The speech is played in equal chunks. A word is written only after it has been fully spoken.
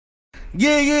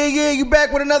Yeah. You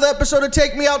back with another episode of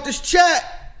Take Me Out This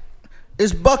Chat.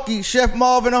 It's Bucky, Chef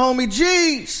Marv, and the homie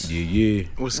G's. Yeah.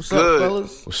 What's good? Up,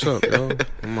 fellas? What's up, yo?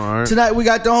 I'm all right. Tonight we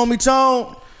got the homie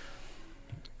Tone.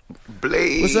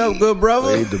 Blaze. What's up, good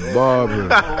brother? Blade the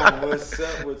barber. What's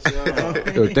up with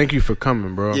y'all? Yo, thank you for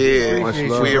coming, bro. Yeah, Much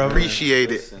love. we appreciate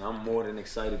it. Listen, I'm more than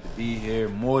excited to be here.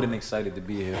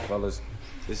 Fellas.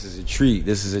 This is a treat.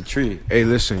 Hey,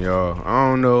 listen, y'all. I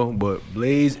don't know, but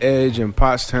Blaze Edge in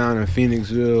Pottstown and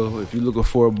Phoenixville, if you're looking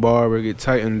for a barber, get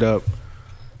tightened up,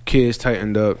 kids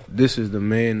tightened up, this is the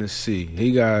man to see.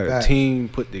 He got a team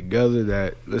put together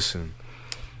that, listen,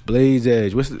 Blaze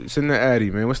Edge. It's in the Addy,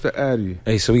 man. What's the Addy?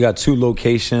 Hey, so we got two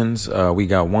locations. We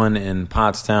got one in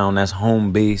Pottstown. That's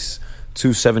home base.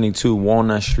 272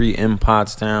 Walnut Street in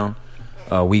Pottstown.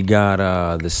 We got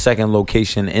the second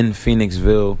location in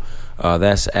Phoenixville.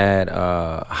 That's at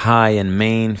High in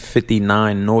Main,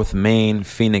 59 North Main,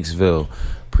 Phoenixville.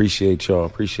 Appreciate y'all.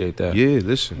 Appreciate that. Yeah,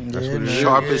 listen. That's what it is.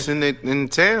 Sharpest in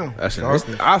town. I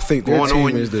think their Going team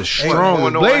on- is the Going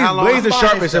strongest. on how long? Blaze the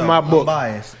sharpest in my book.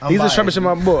 He's the sharpest in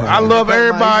my book. I love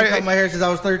everybody. I've cut my hair since I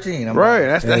was 13. Right.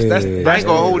 That's I ain't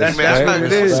gonna hold you, man.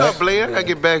 that's What's up, Blair? I gotta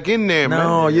get back in there, man.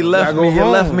 No, you left me. You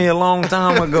left me a long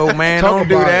time ago, man. Talk Don't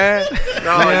do about that. No, You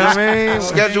know what I mean?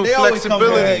 Schedule They always come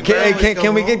flexibility. back.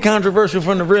 Can we get controversial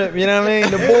from the rip? You know what I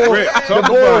mean? The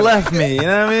boy left me. You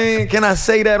know what I mean? Can I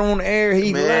say that on air?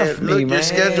 He Man, left me, look, man. your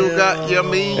schedule got, you know what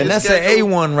I mean? And that's an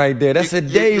A1 right there. That's a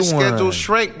day your one. schedule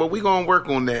shrank, but we gonna work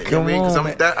on that. You know what I mean? Come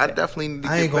on, Because I definitely need to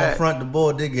I get ain't gonna back. front the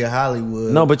boy. Did get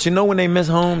Hollywood. No, but you know when they miss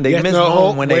home? They Yes, miss no,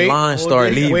 home when they wait. lines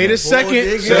start leaving. Wait a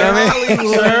second,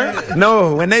 sir.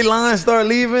 No, when they lines start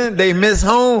leaving, they miss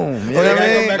home. You know what I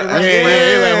mean?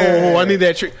 Yeah. I need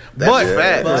that trick. But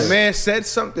facts. my man said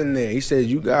something there. He said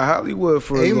you got Hollywood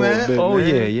for a Hey, little man. bit. Oh, man.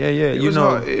 yeah. It You was know.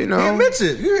 hard, He admits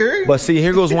it. You hear it? But see,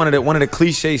 here goes one of the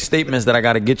cliche statements that I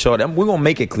got to get y'all. We're going to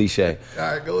make it cliche. All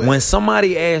right, go ahead. When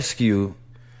somebody asks you,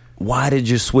 why did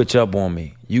you switch up on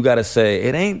me? You got to say,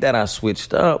 it ain't that I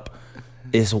switched up.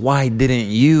 It's why didn't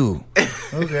you?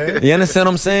 Okay. You understand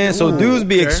what I'm saying? So dudes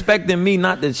be expecting me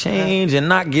not to change and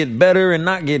not get better and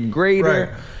not get greater.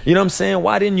 Right. You know what I'm saying?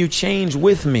 Why didn't you change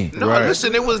with me? No,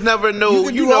 listen, it was never no,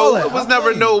 can do all that. it was I'll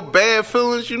never tell no bad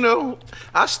feelings,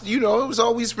 it was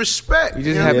always respect. You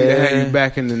just know? happy to have Yeah. you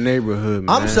back in the neighborhood,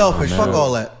 man. I'm selfish. Fuck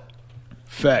all that.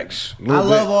 Facts. I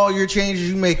love all your changes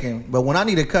you making, but when I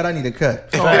need a cut, I need a cut.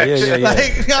 Oh, yeah.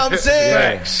 Like, you know what I'm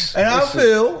saying? Facts. And I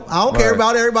feel, I don't care Right.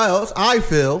 about everybody else. I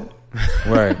feel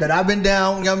Right. that I've been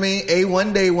down, you know what I mean?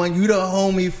 A1 day one, you the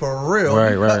homie for real.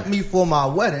 Right, You right. cut me for my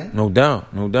wedding. No doubt.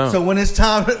 So when it's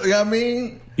time, you know what I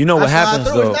mean? You know what that's how I happens,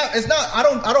 throw. though? It's not I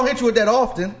don't hit you with that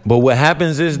often. But what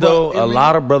happens is, though, But a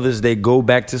lot of brothers, they go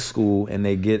back to school and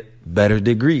they get better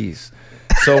degrees.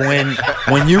 So when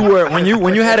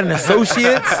you had an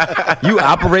associate's, you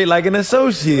operate like an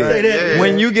associate. Yeah.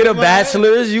 When you get a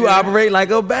bachelor's, you operate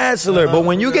like a bachelor. But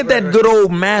when you get that good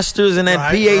old master's and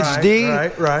that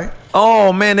PhD, Right.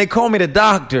 oh man, they call me the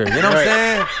doctor. You know what I'm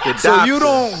saying? So you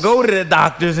don't go to the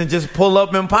doctors and just pull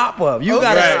up and pop up. You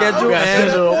got to schedule, man.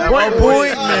 Appointment.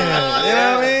 You know what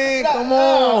I mean? Come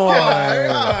on.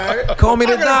 Call me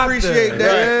the I can doctor. appreciate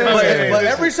that. But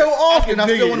every so often, I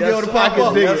still want to be able to pop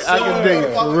up. I can dig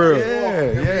it, for real.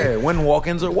 Yeah. When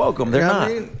walk-ins are welcome, they're You know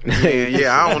not. what I mean?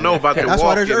 Yeah, I don't know about the That's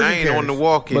why there's walking. I urgent ain't on the cares.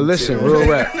 walking. But listen, tip. real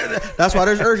rap. That's why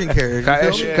there's urgent cares. Can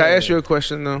I ask you a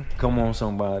question, though? Come on,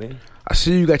 somebody. I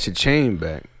see you got your chain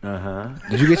back. Uh-huh.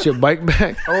 Did you get your bike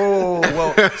back? Oh,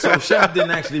 well, so Chef didn't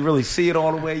actually really see it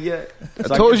all the way yet.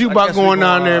 So I told you about guess we going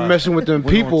down gonna, there and messing with them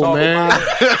we gonna people, talk man. about it.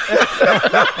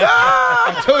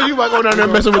 I told you about going down there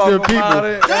and messing with them Talk about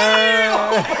people.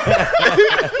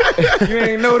 it. You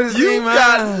ain't noticed You me, man.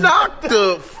 got knocked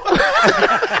the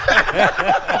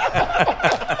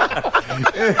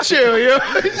Chill, yo. I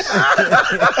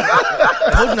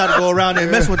told you not to go around there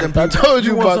and mess with them I people. told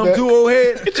you You want about some that.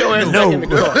 208? Get your ass No. back in the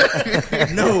car.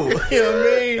 No. You know what I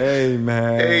mean? Hey,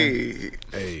 man.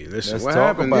 Hey, listen, Let's what talk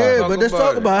happened? about it. Yeah, but let's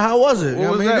talk about it. How was it? You know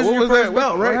What was what I mean? that? This is What your was first that?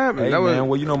 bout, What right? happened? Hey, That was man,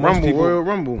 well, you know, most Rumble, people, Royal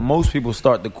Rumble. most people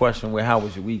start the question with, how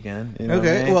was your weekend? You know what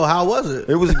I Okay, mean? well, how was it?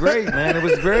 It was great, man. It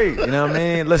was great. You know what I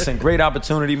mean? Listen, great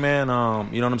opportunity, man. You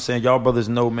know what I'm saying? Y'all brothers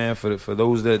know, man. For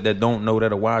those that don't know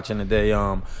that are watching today,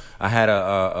 I had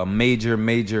a major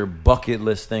bucket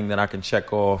list thing that I can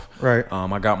check off. Right.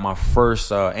 I got my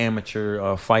first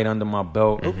amateur fight under my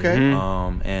belt. Okay.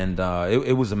 And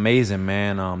it was amazing,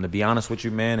 man. To be honest with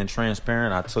you, man, and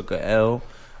transparent, I took a L.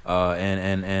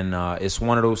 And it's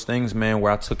one of those things, man,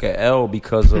 where I took a L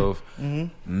because of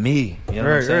me. You know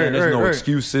what I'm saying? There's no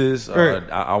excuses. Right.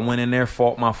 I went in there,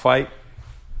 fought my fight.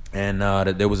 And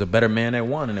that there was a better man that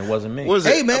won, and it wasn't me. What was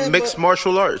Hey, it? man, Mixed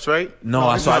martial arts, right?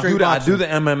 No, so I straight do the boxing.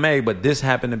 MMA, but this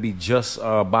happened to be just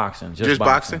boxing. Just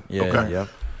boxing? Yeah, Okay. yeah.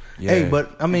 Hey,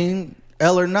 but I mean,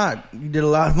 L or not, you did a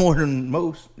lot more than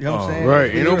most. You know what I'm saying?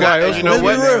 Right. You know what? you know Let's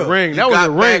what? be real. Ring. That was got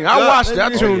a ring. backed I up. watched it. I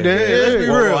tuned in. let's be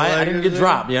real. I didn't get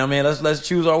dropped. You know what I mean? Let's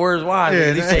choose our words wisely.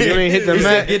 Yeah, He said, you ain't hit the he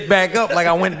mat. said, get back up like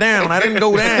I went down. I didn't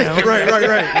go down. right.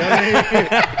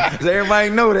 So everybody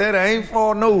know that. I ain't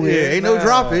fall nowhere. Yeah, ain't no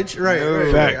droppage.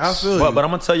 Right. Facts. I feel But you. I'm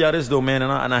gonna tell y'all this though, man,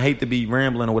 and I hate to be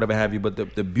rambling or whatever have you, but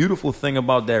the beautiful thing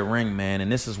about that ring, man,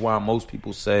 and this is why most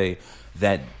people say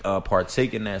that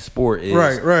partake in that sport is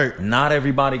Right. not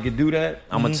everybody could do that.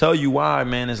 I'm gonna tell you why,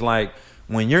 man. It's like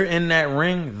when you're in that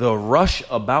ring, the rush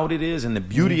about it is, and the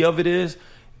beauty of it is,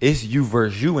 it's you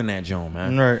versus you in that joint,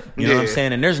 man. Right. You know what I'm Yeah.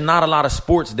 saying? And there's not a lot of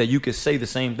sports that you could say the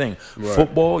same thing.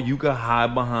 Football, you could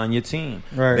hide behind your team.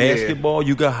 Right. Basketball,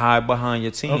 you could hide behind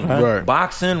your team. Okay. Right.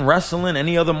 Boxing, wrestling,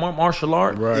 any other martial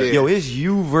art. Right. Yo, it's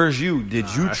you versus you.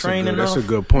 Did you that's train a good- enough? that's a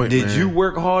good point, Did man. you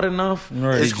work hard enough?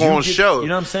 Right. Did It's you gonna get- show. You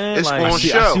know what I'm saying? It's Like, gonna I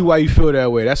show. see why you feel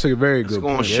that way. That's a very good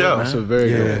gonna point. show. That's a very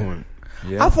good point.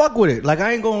 yeah. I fuck with it. Like,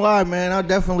 I ain't gonna lie, man.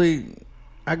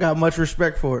 I got much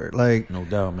respect for it. Like, No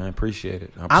doubt, man. Appreciate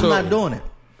it. I'm not doing it.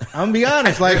 I'm gonna be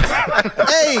honest. Like,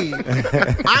 hey,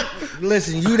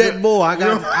 listen, you that boy.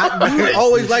 You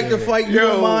always like to fight. You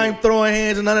don't mind throwing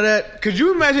hands and none of that. Could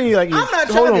you imagine you like? I'm not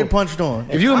trying to get punched on.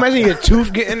 If you imagine your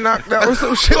tooth getting knocked out or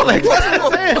some shit like That's that,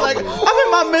 what I'm saying. Like, I'm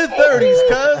in my mid-30s,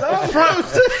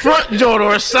 cuz. front jaw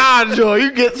or a side jaw,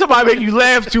 you get somebody make you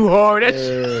laugh too hard. That's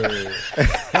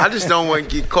I just don't want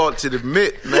to get caught to the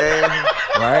mitt, man.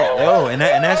 Right, yo, and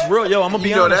that's real, yo. I'm gonna be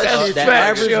You know, honest. that's The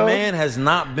facts, average yo. man has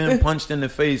not been punched in the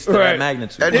face to Right. that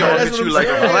magnitude. That Yeah, don't that's hit what you I'm like a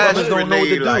saying. flash Brothers don't know what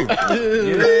to grenade.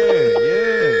 do.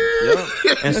 Yeah.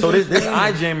 And so this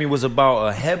eye Jamie was about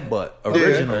a headbutt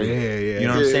originally. Yeah. You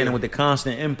know what I'm Yeah. saying? And with the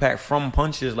constant impact from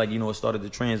punches, like, you know, it started to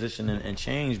transition and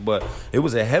change, but it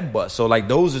was a headbutt. So like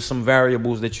those are some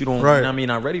variables that you don't, Right. you know what I mean,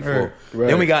 not ready for. Right.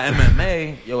 Then we got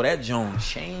MMA. Yo, that joint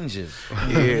changes.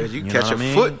 Yeah, you know catch what a I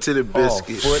mean? foot to the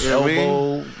biscuit. Foot, you know what I mean?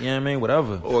 elbow, you know what I mean?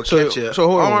 Whatever. Or catch a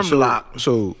hold on. arm So- lock.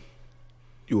 So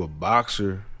you a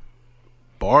boxer,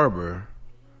 barber,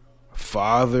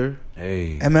 father,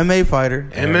 Hey. MMA fighter.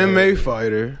 MMA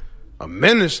fighter, a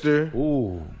minister.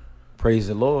 Ooh. Praise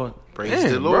the Lord. Praise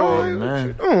Damn, the bro. Lord.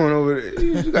 Man. What you doing over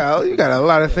there? You got a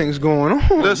lot of things going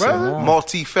on, Listen, bro.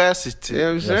 multifaceted. You know what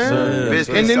I'm Yes, saying? sir.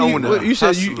 Business And then owner, you said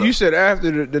hustler. you said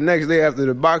after the next day after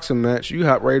the boxing match, you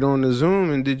hopped right on the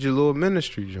Zoom and did your little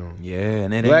ministry, John. Yeah,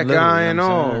 and it ain't Black little, eye you and know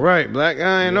what I'm all, saying? right? Black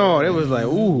eye and all. It was like,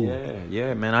 ooh,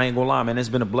 Yeah, man. I ain't gonna lie, man. It's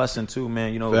been a blessing too,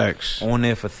 man. You know, Facts. on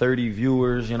there for 30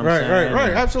 viewers. You know what I'm saying? Right.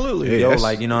 And, Absolutely. Yeah, Yo, that's-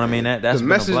 like, you know what I mean? That's the been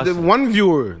message. a The blessing. one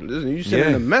viewer, you sending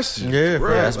Yeah. a message. Yeah,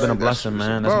 bro. yeah, That's been a Like, blessing, what's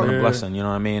man. That's been a Yeah. blessing. You know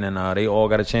what I mean? And they all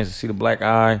got a chance to see the black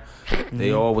eye.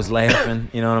 They all was laughing.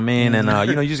 You know what I mean? And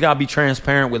you know, you just gotta be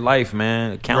transparent with life,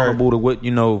 man. Accountable to what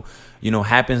you know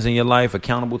happens in your life.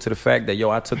 Accountable to the fact that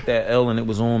I took that L and it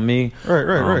was on me.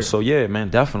 Right. So yeah, man,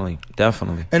 definitely.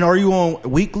 And are you on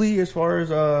weekly as far as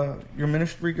your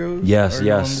ministry goes? Yes, Are you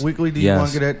yes. on weekly? Do you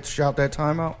Yes. want to shout that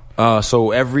time out? So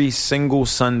every single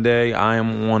Sunday, I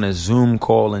am on a Zoom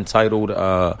call entitled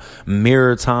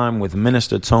Mirror Time with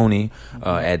Minister Tony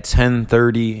at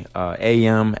 10:30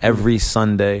 a.m. every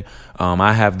Sunday.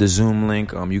 I have the Zoom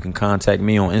link. You can contact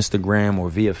me on Instagram or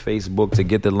via Facebook to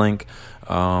get the link.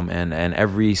 And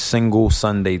every single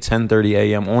Sunday, 10:30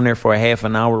 a.m. on there for a half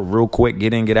an hour, real quick,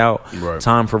 get in, get out. Right.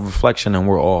 Time for reflection, and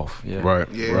we're off. Yeah. Right,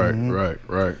 Yeah.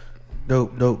 right.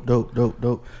 Dope.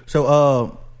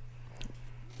 So,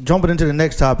 jumping into the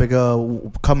next topic,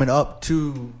 coming up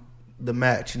to the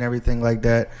match and everything like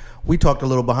that, we talked a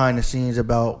little behind the scenes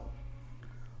about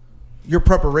your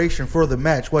preparation for the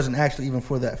match wasn't actually even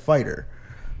for that fighter.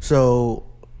 So,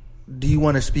 do you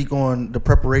want to speak on the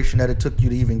preparation that it took you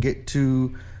to even get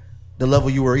to the level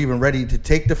you were even ready to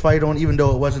take the fight on, even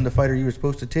though it wasn't the fighter you were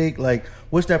supposed to take? Like,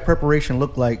 what's that preparation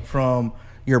look like from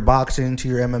your boxing to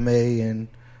your MMA, and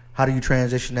how do you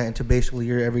transition that into basically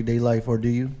your everyday life, or do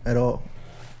you at all?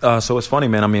 So it's funny,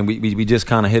 man. I mean, we just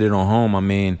kind of hit it on home. I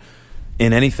mean,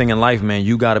 in anything in life, man,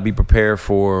 you got to be prepared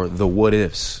for the what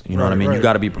ifs. You know what I mean? Right. You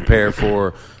got to be prepared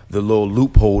for the little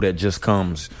loophole that just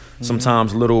comes.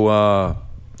 Sometimes little,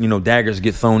 daggers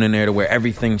get thrown in there to where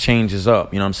everything changes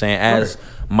up. You know what I'm saying? As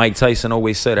Mike Tyson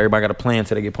always said, everybody got a plan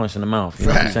until they get punched in the mouth. You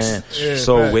know what I'm saying? Yeah,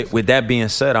 so with that being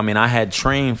said, I mean, I had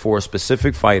trained for a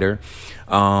specific fighter.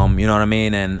 You know what I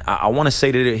mean? And I want to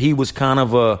say that he was kind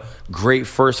of a great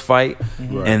first fight.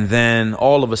 Right. And then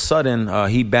all of a sudden,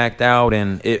 he backed out,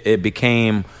 and it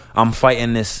became, I'm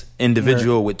fighting this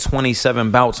individual with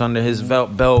 27 bouts under his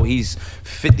belt. He's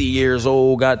 50 years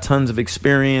old, got tons of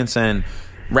experience. And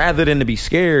rather than to be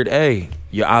scared, hey,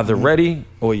 you're either ready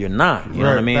or you're not. You know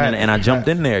what I mean? And I jumped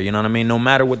in there. You know what I mean? No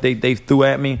matter what they threw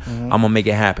at me, I'm going to make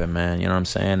it happen, man. You know what I'm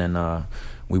saying? And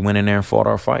we went in there and fought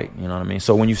our fight. You know what I mean?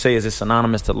 So when you say, is it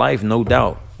synonymous to life? No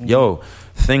doubt. Yo,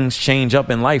 things change up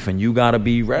in life, and you got to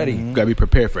be ready. You got to be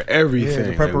prepared for everything.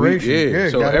 Yeah, the preparation.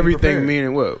 So everything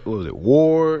meaning what was it?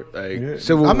 War,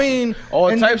 civil. I mean, all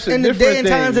types of different day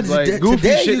and things, times like goofy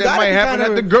today, shit that might happen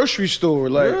at the grocery store.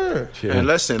 Like, And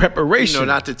listen, preparation.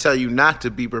 not to tell you not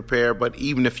to be prepared, but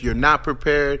even if you're not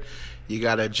prepared, you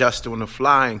got to adjust on the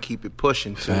fly and keep it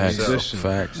pushing. Facts.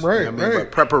 Right,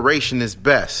 But preparation is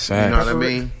best. Facts. You know what I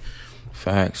mean?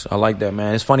 Facts. I like that,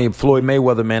 man. It's funny, Floyd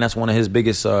Mayweather, man, that's one of his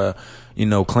biggest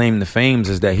claim to fames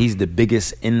is that he's the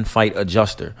biggest in-fight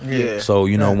adjuster. Yeah. So,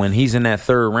 when he's in that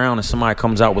third round and somebody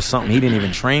comes out with something he didn't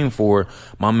even train for,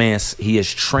 my man, he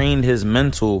has trained his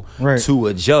mental to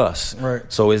adjust. Right.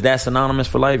 So is that synonymous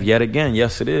for life? Yet again,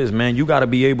 yes it is, man. You got to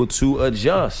be able to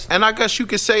adjust. And I guess you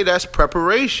could say that's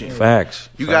preparation. Facts.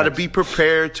 You got to be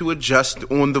prepared to adjust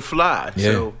on the fly.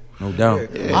 Yeah. So, no doubt.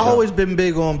 I've always been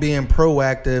big on being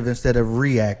proactive instead of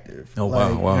reactive. Oh, wow. wow.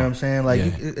 You know what I'm saying? Like,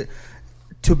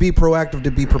 to be proactive,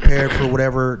 to be prepared for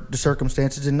whatever the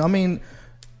circumstances. And I mean,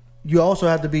 you also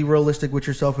have to be realistic with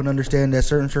yourself and understand that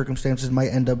certain circumstances might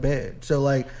end up bad. So,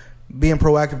 like, being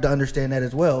proactive to understand that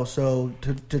as well. So,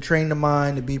 to train the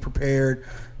mind, to be prepared,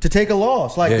 to take a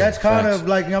loss. Like, that's kind of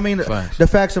like, the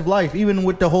facts of life. Even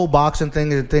with the whole boxing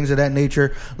thing and things of that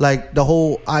nature, like, the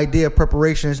whole idea of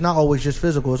preparation is not always just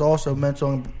physical. It's also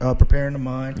mental and preparing the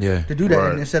mind to do that.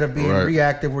 Right. And instead of being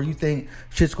reactive where you think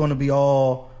shit's going to be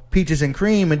all peaches and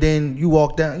cream, and then you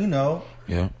walk down,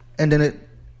 and then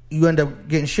you end up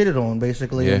getting shitted on,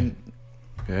 basically, and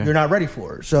you're not ready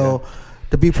for it. So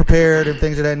to be prepared and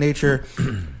things of that nature,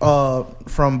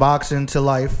 from boxing to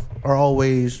life, are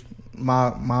always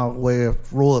my way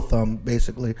of rule of thumb,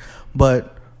 basically.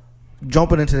 But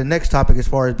jumping into the next topic, as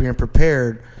far as being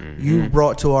prepared, you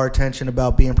brought to our attention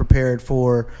about being prepared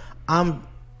for, I'm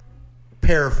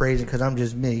paraphrasing because I'm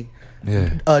just me,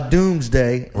 a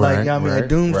doomsday, a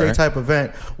doomsday type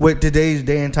event with today's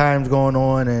day and times going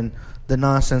on and the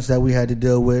nonsense that we had to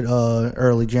deal with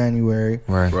early January.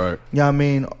 Right. Yeah, I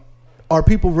mean, are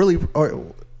people really,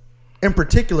 or in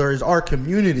particular, is our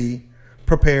community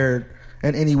prepared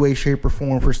in any way, shape, or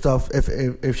form for stuff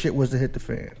if shit was to hit the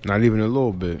fan? Not even a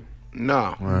little bit.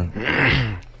 no.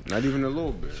 Right. Not even a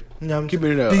little bit.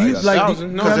 Keeping it up. Do you, like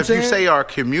 1,000? No. Because if you say our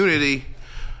community,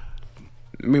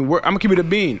 I mean, I'm going to keep it a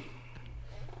bean.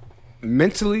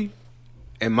 Mentally,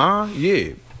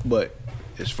 but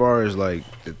as far as like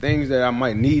the things that I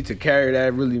might need to carry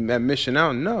that mission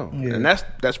out, no. And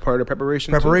that's part of the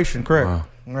preparation. Preparation, correct. Wow.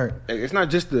 Right. It's not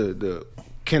just the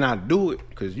can I do it,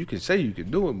 because you can say you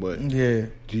can do it, but do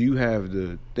you have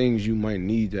the things you might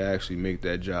need to actually make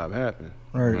that job happen?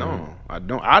 Right. No, I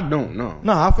don't know.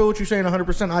 No, I feel what you're saying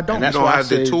 100%. I don't. And that's don't why have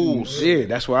the tools. Yeah,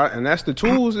 that's why, and that's the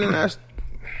tools, and that's.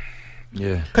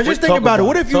 Yeah. Because just think about it.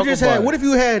 What if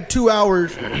you had 2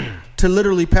 hours to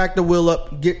literally pack the wheel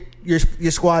up, get your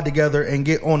squad together, and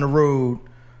get on the road?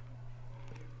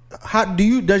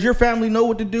 Does your family know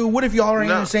what to do? What if y'all are in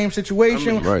the same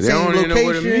situation, Right. They same don't even know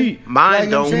where to location? meet. Mine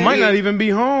don't. You might not even be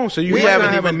home, so you We might haven't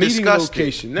not have a even meeting discussed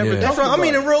location. it. Never. Yeah. That's what I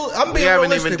mean. I'm being haven't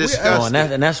realistic. even discussed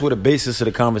And that's where the basis of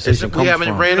the conversation comes from. we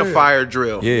haven't ran a fire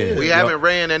drill. Yeah. We haven't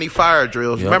ran any fire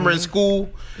drills. Remember in school?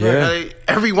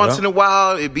 Every once in a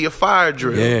while, it'd be a fire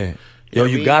drill. Yeah. Yo,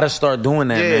 you gotta start doing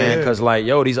that, man. Because,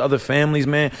 these other families,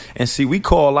 man. And see, we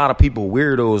call a lot of people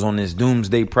weirdos on this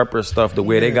doomsday prepper stuff, to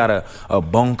where they got a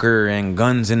bunker and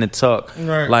guns in the tuck.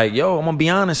 Right. Like, yo, I'm gonna be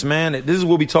honest, man. This is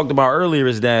what we talked about earlier,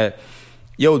 is that,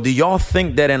 yo, do y'all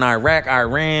think that in Iraq,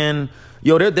 Iran,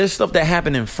 yo, there's stuff that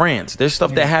happened in France. There's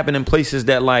stuff that happened in places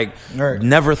that,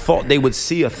 never thought they would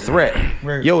see a threat.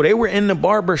 Right. Yo, they were in the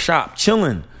barber shop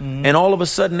chilling, and all of a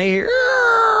sudden they hear,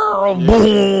 boom,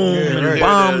 and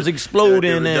bombs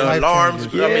exploding, the and alarms.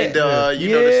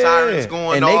 The sirens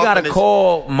going and off. they gotta and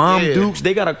call Mom Dukes.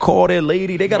 They gotta call their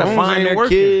lady. They gotta Phones find ain't their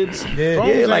working. kids.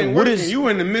 Phones Like, ain't what working. is You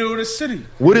in the middle of the city?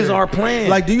 what is our plan?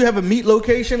 Like, do you have a meet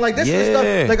location? Like, this is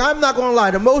stuff. Like, I'm not gonna lie.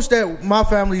 The most that my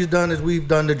family's done is we've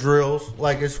done the drills,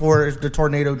 like as far as the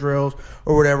tornado drills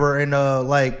or whatever, and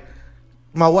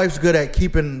my wife's good at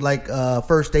keeping like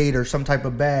first aid or some type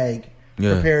of bag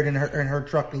Yeah. prepared in her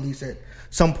truck at least at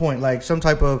some point, like some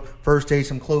type of first aid,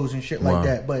 some clothes and shit like Wow.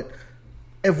 that. But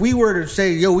if we were to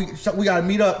say, yo, we got to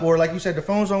meet up, or like you said, the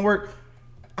phones don't work,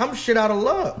 I'm shit out of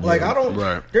luck. Like I don't.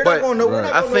 Right. They're But not going to know. We're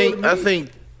not I gonna think know what to do.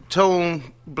 Tone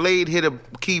Blade hit a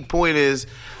key point. Is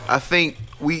I think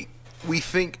we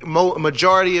think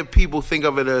majority of people think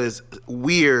of it as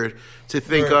weird to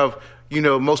think Right. of.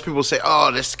 Most people say,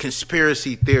 "Oh, this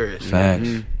conspiracy theorist." Facts.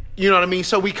 You know what I mean?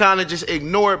 So we kind of just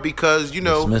ignore it because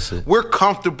Dismiss it. we're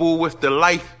comfortable with the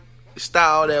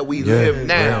lifestyle that we live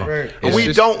now, right. and It's we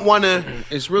just- don't want to.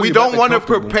 it's really we don't about the want to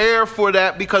comfortable. prepare for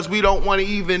that because we don't want to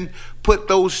even put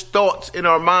those thoughts in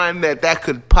our mind that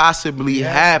could possibly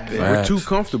happen. Right. We're too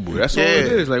comfortable. That's all Yeah.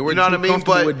 it is. Like we're You know too what I mean?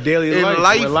 comfortable But with daily in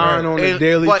life, relying on the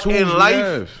daily but tools in we life,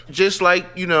 have. just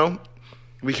like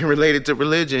we can relate it to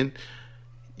religion.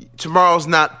 Tomorrow's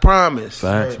not promised.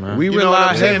 Facts, man. We You know what rely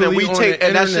I'm saying? And heavily we on take, the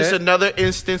and that's just internet. another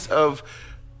instance of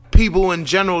people in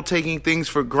general taking things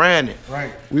for granted.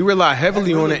 Right. We rely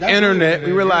heavily on the that's really internet. what it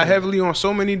We is, rely yeah. heavily on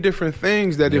so many different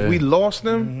things that if Yeah. we lost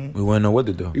them, We wouldn't know what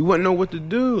to do. we wouldn't know what to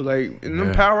do. Like in them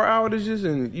Yeah. power outages,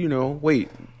 and wait,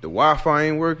 the Wi-Fi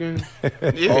ain't working.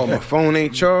 Yeah. Oh, my phone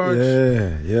ain't charged.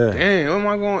 yeah. Damn, what am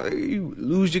I going? You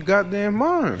lose your goddamn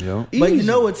mind. Yeah. But Easy.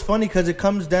 it's funny because it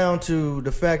comes down to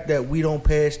the fact that we don't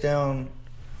pass down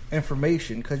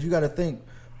information. Because you got to think,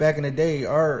 back in the day,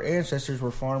 our ancestors were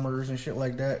farmers and shit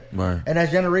like that. Right. And as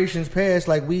generations passed,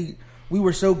 like we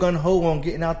were so gun ho on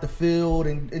getting out the field,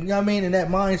 and you know what I mean, in that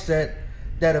mindset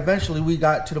that eventually we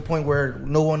got to the point where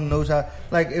no one knows how.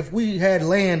 Like if we had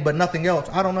land but nothing else,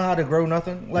 I don't know how to grow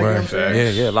nothing. Like you know what I'm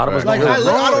saying? Yeah. A lot of us Like, don't I know.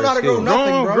 don't know how to grow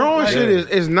nothing, bro. Growing Like, shit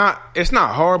is not. It's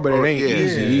not hard, but it ain't Yeah.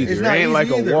 easy Yeah. either. It's It not ain't like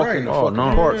easy a either, walk right. in the Oh, fucking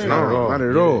no. park. Yeah, No, not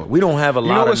at all. We don't have a You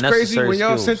lot know of what's crazy? necessary When y'all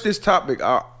skills. sent this topic,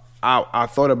 I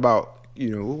thought about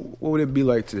what would it be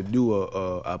like to do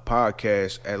a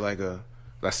podcast at like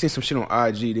I seen some shit on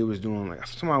IG. They was doing like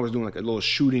somebody was doing like a little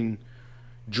shooting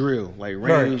drill, like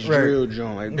range right. drill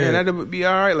joint. Like man, Yeah. that would be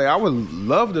all right. Like I would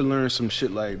love to learn some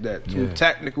shit like that. Some Yeah.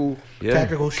 tactical Yeah.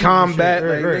 Tactical shooting combat. shit,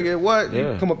 Like right. nigga, what?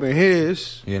 Yeah. You come up in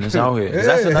his. Yeah, and it's out here. 'Cause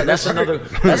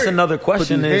that's another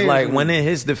question these is hands like in when it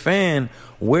hits the fan,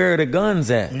 where are the guns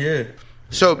at? Yeah.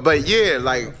 So, but yeah,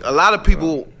 like a lot of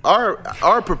people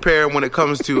are prepared when it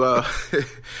comes to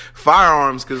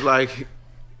firearms because like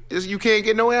you can't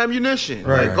get no ammunition.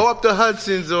 Right. Like go up to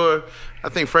Hudson's or I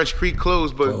think French Creek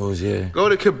closed, but Closed, yeah. go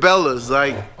to Cabela's.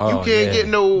 Like you Oh, can't yeah. get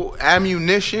no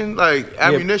ammunition. Like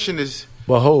ammunition is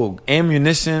But hold,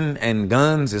 ammunition and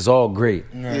guns is all great.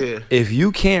 yeah. If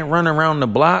you can't run around the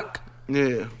block,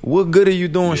 Yeah. what good are you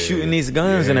doing shooting these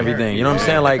guns and everything? You know what I'm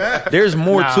saying? Like, there's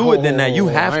more Nah, to it than that. You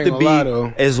I have ain't to gonna be lie,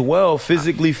 though. as well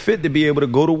physically fit to be able to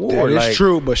go to war. That is like,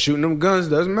 true, but shooting them guns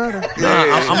doesn't matter. Nah,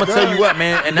 I'm gonna tell you what,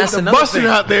 man, and that's the another busting thing.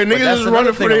 out there, But niggas that's is another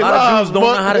running thing. for A their lot of lives, dudes don't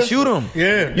know but how to this- shoot them.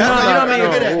 Yeah. You know what I mean?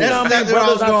 You know how many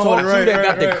brothers I talk to that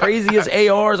got the craziest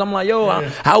ARs? I'm like, yo,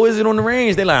 how is it on the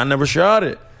range? They like, I never shot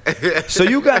it. So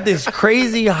you got this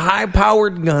crazy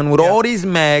high-powered gun with all these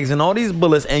mags and all these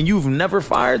bullets, and you've never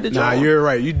fired the Nah, joint. you're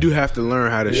right. You do have to learn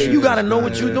how to shoot. You got to know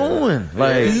what you're doing.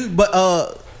 Like,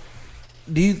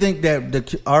 Do you think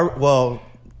that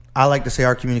I like to say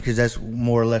our community because that's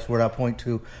more or less what I point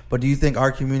to. But do you think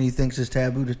our community thinks it's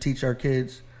taboo to teach our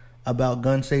kids about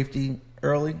gun safety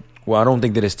early? well, I don't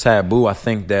think that it's taboo. I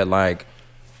think that like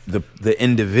the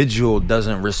individual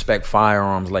doesn't respect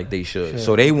firearms like they should.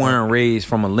 So they weren't raised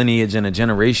from a lineage and a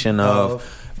generation of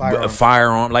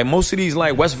firearm. Like most of these,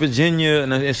 like West Virginia,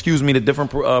 and excuse me, the different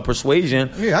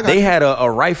persuasion, Yeah, I got they you. had a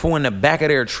rifle in the back of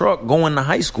their truck going to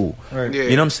high school. Right. Yeah. You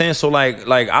know what I'm saying? So like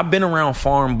I've been around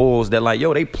farm bulls that like,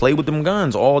 yo, they play with them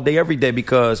guns all day, every day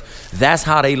because that's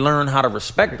how they learn how to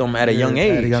respect them at a young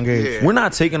age. At a young age. Yeah. We're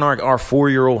not taking our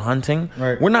 4-year-old hunting.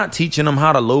 Right. We're not teaching them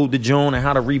how to load the joint and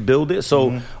how to rebuild it.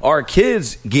 So our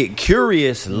kids get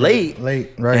curious late,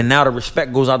 Late, right. and now the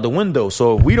respect goes out the window.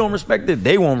 So if we don't respect it,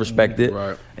 they won't respect it.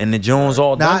 Right. And the Jones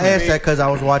all Now done. I asked that because I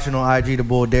was watching on IG the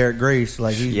bull Derek Grace.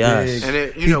 Like he's Yes. big. And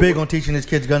it- you he's know, big on teaching his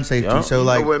kids gun safety. Yeah. So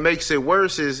like, what makes it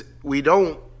worse is we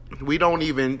don't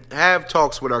even have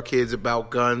talks with our kids about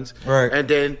guns, Right. And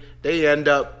then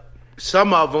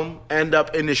some of them end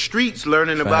up in the streets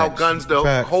learning about Facts. guns the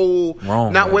Facts. whole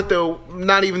Wrong, not man. with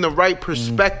not even the right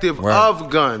perspective Right. of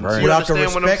guns. Right. You without the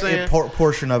understand what I'm respect saying?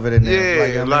 portion of it in there.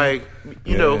 Yeah, I mean- like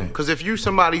you know, Yeah. because if you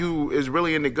somebody who is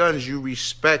really into guns, you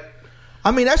respect. I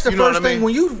mean, that's the You know first what I thing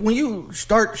mean? when you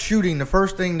start shooting. The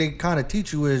first thing they kind of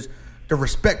teach you is the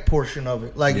respect portion of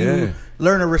it. Like Yeah. you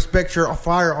learn to respect your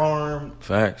firearm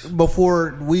Facts.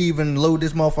 before we even load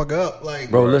this motherfucker up. Like,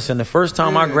 Bro, listen, the first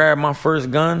time I Yeah. grabbed my first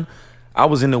gun, I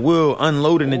was in the wheel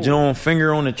unloading the joint,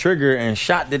 finger on the trigger, and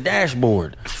shot the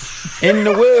dashboard. In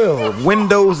the wheel,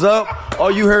 windows up.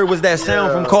 All you heard was that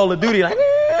sound from Call of Duty, like.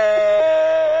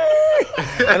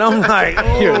 And I'm like,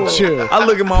 Yo, chill. I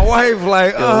look at my wife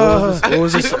like, What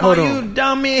was this? Hold you on.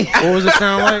 dummy. What was it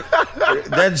sound like?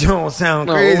 That joint sound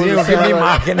No, crazy. what You was don't it get me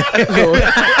sound mocking.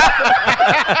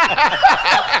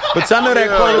 But y'all know that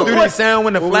Call of Duty sound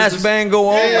when the flashbang go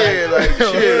on? Yeah, like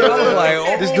shit. I was like,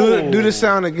 oh. Just do the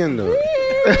sound again though.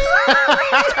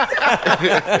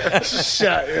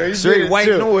 Shot, yo, you Straight did it white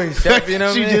too. noise, Chef, you know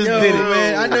what I She mean? just did it.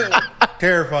 man. I know.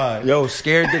 Terrified. Yo,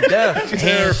 scared to death.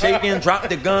 Hand shaking, dropped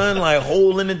the gun, like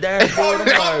hole in the dashboard. I'm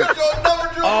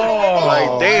like, oh,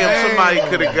 Like, damn, somebody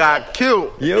could have got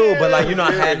killed. yo, but like, you know,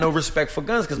 I had no respect for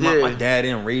guns because my Yeah. dad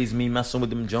didn't raise me messing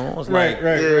with them Jones. Right, Like,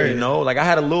 right, Yeah. right. You know, like I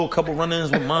had a little couple run-ins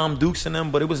with Mom Dukes and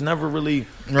them, but it was never really,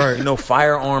 Right. you know,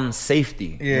 firearm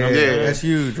safety. Yeah, You know what I'm Yeah. saying? that's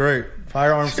huge, right?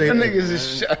 Firearm That safety. niggas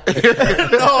is shot.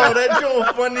 Oh, that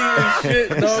joke funny as shit,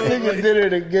 dog. This nigga did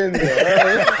it again though.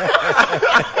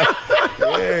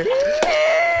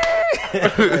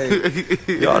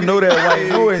 Y'all know that white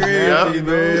noise, man.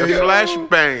 The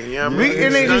flashbang. Yeah,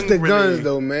 It ain't just the Stun guns grenade.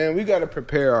 though, man. We gotta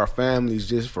prepare our families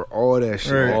just for all that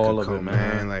shit. Right. that All could of it, come,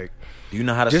 man. Like You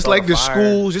know how to just start like a the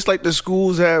fire.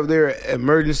 schools have their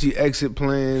emergency exit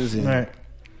plans and Right.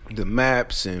 the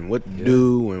maps and what to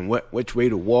do and which way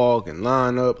to walk and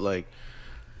line up. Like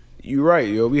you're right,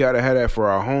 yo. We gotta have that for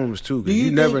our homes too, because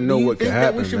you never know what could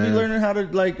happen, We should man. be learning how to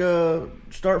like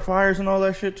start fires and all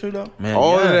that shit too, though. Man,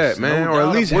 all of yes, that, man, no or at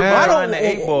doubt. least We're have- behind the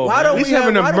eight ball, Why man. don't At we least have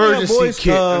an why don't we have emergency boys,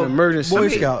 kit, an emergency Boy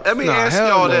kit. Scouts? Let me Nah, ask hell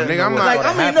y'all no, that. nigga. I'm not Like, gonna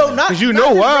I mean, happen. no, not 'Cause you not know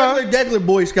just why. regular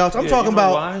Boy Scouts. I'm Yeah, talking you know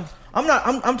about.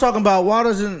 why? I'm talking about why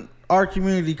doesn't our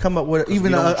community come up with even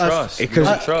we don't a trust. a- We don't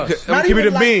a- trust. I'm not keep it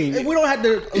even a bean. Like, we don't have to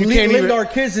You lend can't even- our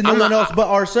kids to no I'm one not- else but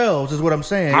ourselves. Is what I'm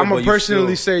saying. I'm but gonna you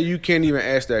personally still- say you can't even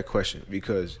ask that question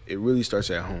because it really starts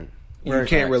at home. You Right.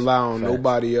 can't Facts. rely on Facts.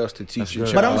 nobody else to teach your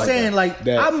good. child. But I'm like saying, that. like,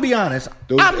 That- I'm gonna be honest.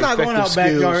 those I'm not going out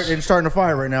effective backyard skills. and starting a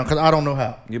fire right now because I don't know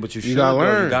how. Yeah, but you You should. gotta though.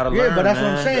 learn. You gotta Yeah, learn. but that's what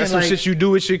I'm man. saying. That's some like- shit you do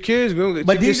with your kids. Go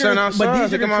But take your these son are outside. but these are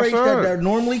Take the him traits outside. that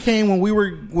normally came when we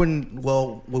were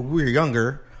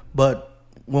younger. But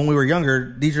when we were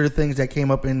younger, these are the things that came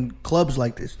up in clubs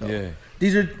like this. Though. Yeah.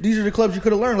 These are the clubs you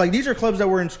could have learned. Like these are clubs that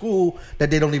were in school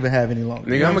that they don't even have any longer.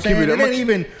 Nigga, You know I'ma what keep saying? it- It I'ma ain't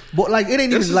even like it ain't This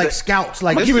even is like a- scouts.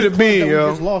 Like I'ma this keep is it a clubs bean, that we yo.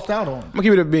 just lost out on. I'm gonna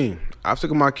keep it a bean. I've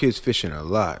taken my kids fishing a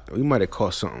lot. We might have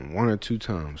caught something 1 or 2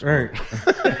 times. Right.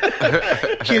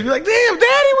 Kids be like, "Damn,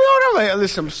 daddy, we on." I'm like,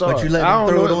 "Listen, I'm sorry. But you let I them don't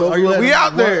throw it know. on. Are you letting we them,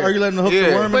 out there? Are you letting them hook Yeah.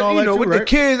 the worm and But all you that know, too, with right? the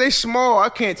kids, they small. I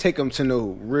can't take them to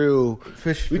no real.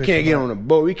 Fish- we fish can't get and on a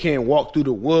boat. We can't walk through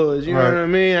the woods. You know Right. what I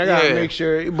mean? I gotta Yeah. make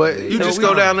sure. But You know, just we-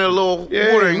 go down there a little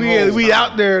Yeah, watering hole. we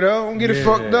out there though. Don't get it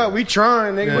fucked up. We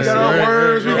trying, nigga. We Yeah, got our right,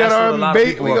 worms. right, We right. got That's what a our lot of bait.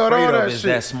 people We are got afraid all of that is shit.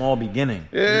 that small beginning.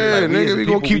 Yeah, Like, nigga, as a we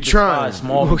people, gonna keep despise trying.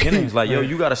 Small We gonna beginnings, keep- like yo,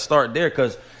 you got to start there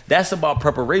because that's about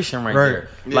preparation right Right. there.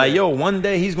 Like yo, one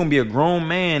day he's gonna be a grown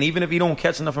man, even if he don't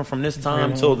catch nothing from this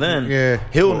time till then. Yeah.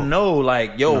 he'll know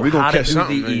like yo, we gonna how to catch do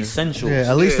something, the nigga. essentials. Yeah,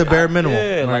 at least the bare minimum.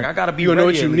 Yeah, like Right. I gotta be. You gonna know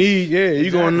what ready you at least. need. Yeah,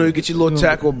 you gonna know get your little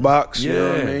tackle box. You know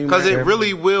what I Yeah. mean? Because it Man,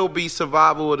 really will be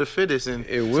survival of the fittest. And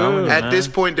it will. at man. this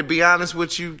point, to be honest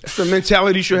with you, That's the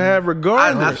mentality you should have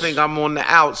regardless. I think I'm on the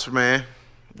outs, man.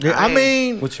 Yeah, I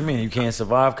mean, What you mean? You can't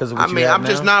survive because of what I you mean, have I'm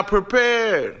just now? not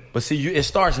prepared. But see, it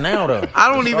starts now though. I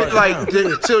don't It even starts like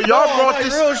now. till y'all brought like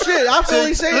this. real shit. I feel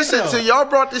he's saying Listen, though. till y'all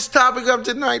brought this topic up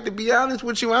tonight. To be honest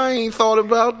with you, I ain't thought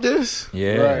about this.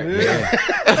 Yeah, Right.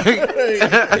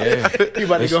 yeah. You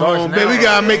about to It go starts home, now. baby. We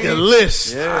gotta make a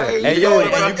list. Hey yo, Yeah,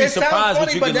 and but you'd be it sounds surprised what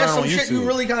funny, you but can that's learn some on shit you YouTube.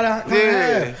 really gotta Yeah.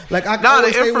 have. Like I Nah, always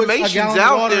the say with a information's gallon of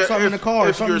out water or there. something in the car,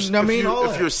 If something. you're, You know what I mean, all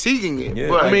if that. you're seeking it, Yeah.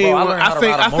 but I mean, Bro, I learned how I to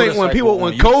think ride a when motorcycle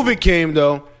on YouTube. COVID came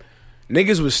though,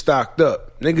 niggas was stocked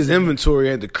up. Niggas inventory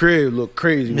at the crib looked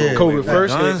crazy when Yeah, COVID like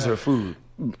first Guns hit. or food?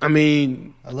 I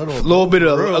mean, A a little little bit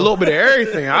of for real. a little bit of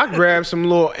everything. I grabbed some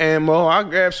little ammo. I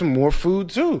grabbed some more food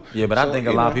too. Yeah, but So, I think a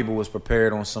you lot know. of people was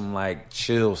prepared on some like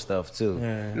chill stuff too.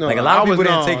 No, Like a lot I of people was-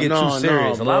 didn't no, take it no, too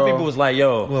serious. no, A lot of bro. people was like,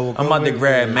 "Yo, Well, I'm about to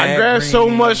grab I mad. I grabbed so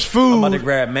green, much food. I'm about to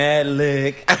grab mad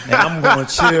lick, and I'm going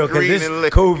to chill because Green this and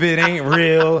lick. COVID ain't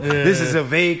real. This is a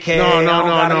vacay. No, I no, don't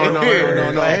no, gotta no, get no, weird.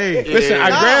 no, no. Hey. Listen, I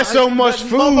Yeah. grabbed so much but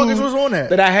food motherfuckers was on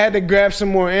that. I had to grab some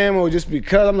more ammo just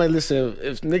because. I'm like, listen,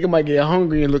 if nigga might get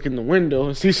hungry and look in the window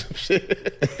and see some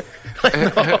shit.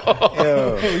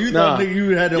 Oh, you Nah. thought nigga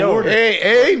you had to Yo, order.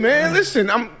 Hey, man, listen,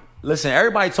 Listen,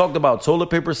 everybody talked about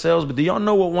toilet paper sales, but do y'all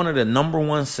know what one of the number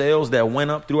one sales that went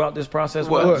up throughout this process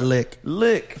was? Lick. The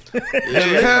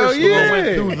Hell liquor store yeah.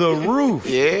 went through the roof.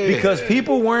 Yeah. Because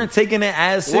people weren't taking it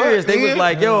as serious. They was nigga?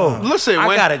 like, yo, Listen, I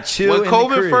when, gotta chill when in the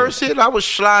COVID crib. first hit, I was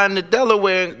sliding to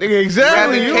Delaware. Nigga,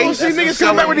 exactly. grabbing You don't see cases and niggas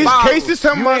come back with these selling cases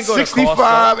talking You about ain't go to $65,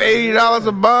 Costco. $80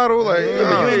 a bottle. Like, Yeah,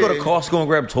 but you ain't go to Costco and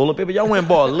grab toilet paper. Y'all went and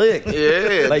bought lick.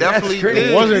 Yeah, Like, that's definitely crazy. did.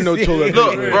 It wasn't no toilet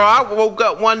Look, paper. bro, I woke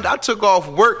up I took off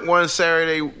work one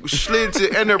Saturday, slid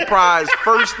to Enterprise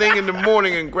first thing in the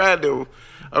morning and grabbed a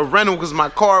rental because my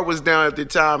car was down at the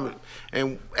time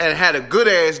and had a good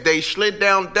ass day. Slid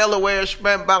down Delaware,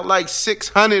 spent about like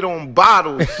 $600 on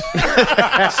bottles.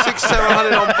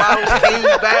 $600-700 on bottles, came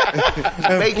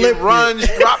back, making runs,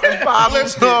 dropping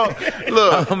bottles.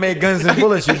 Look, How many guns and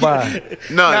bullets you buy?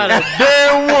 none.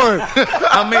 damn one.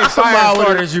 How many fire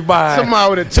starters you buy? Somebody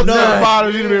would have took that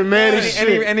bottle. You'd have been mad as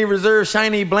shit. Any reserve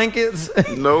shiny blankets?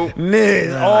 Nope.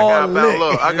 Niggas, I all got about, lit.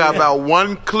 look, I got about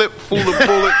one clip full of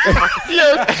bullets in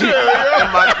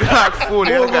my Glock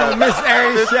 40. I got Miss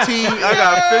every shot. 15. I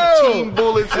got 15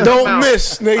 bullets. In Don't the mouth.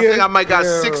 miss, nigga. I think I might got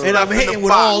 6 And left I'm in hitting the with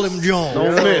box. all them Jones.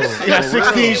 Don't miss. You got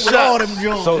 16 With all shots. them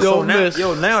Jones. So Don't now, miss.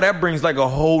 now that brings like a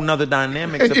whole nother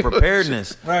dynamic to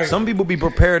preparedness. Right. Some people be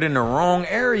prepared in the wrong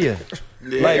area.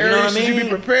 Like, you know what I Areas you be mean?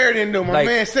 prepared in though. My Like-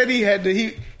 man said he had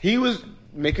to. He was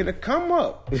making a come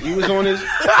up. He was on his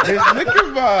liquor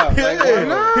vibe. Like, why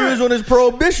not? He was on his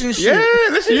prohibition shit. Yeah,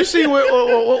 listen, you see what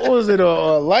was it?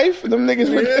 Life? Them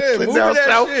niggas went moving down that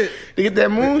south shit. to get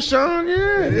that moonshine.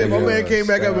 Yeah, my man came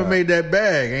back up and made that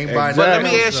bag. Ain't buying But that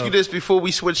let me else, ask though. you this before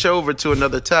we switch over to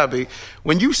another topic.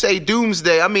 When you say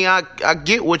doomsday, I mean, I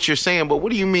get what you're saying, but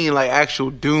what do you mean, like actual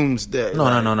doomsday?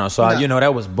 No. So you know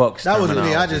that was Buck's. That was me. I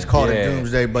terminology. just called Yeah. it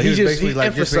doomsday, but He he was just- basically he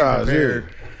like just being emphasized, prepared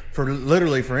for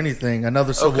literally for anything.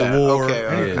 Another civil Okay, war. okay,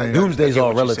 anything. Yeah. Doomsday's all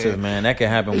what you're relative, saying. man. That can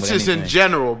happen It's with just anything. in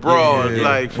general, broad, Yeah,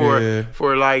 like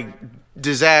for like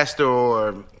disaster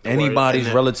or Anybody's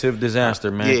or- relative disaster,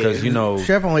 man. Yeah. Because you know,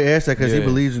 Chef only asked that because he Yeah.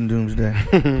 believes in doomsday.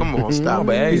 Come on, stop.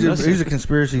 but hey, he's listen, a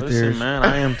conspiracy listen, theorist. man,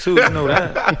 I am too. You know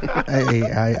that. Hey,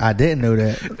 I didn't know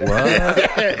that.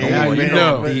 What? Yeah, Oh, you you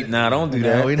know. know. Nah, don't do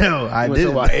Now that. we know. I You want to did.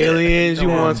 talk about aliens? You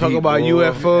want to talk about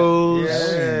UFOs?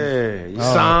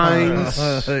 Yeah,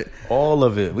 Signs, all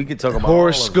of it. We could talk about all of it.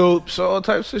 horoscopes, all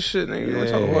types of shit. Nigga. You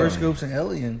wanna talk about Horoscopes and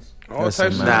aliens. all Listen,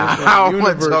 types of man. shit. Nah, I don't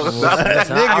want to talk Universes. about that.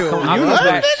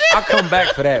 Listen, I'll come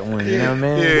back for that one. You know what I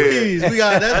mean? Please, we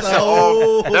got that's a That's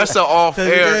whole. an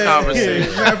off-air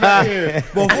conversation.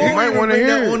 Before You might we wanna bring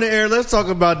hear that it. on the air, let's talk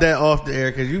about that off the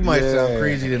air because you might sound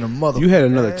crazy than a mother. You had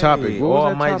another topic. What Or was I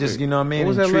that might topic? just, you know what I mean, What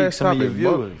was that intrigue last some of your topic,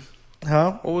 Buck? viewers.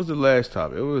 huh? What was the last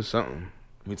topic? It was something.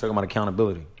 We talking about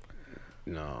accountability.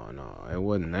 No, it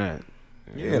wasn't that.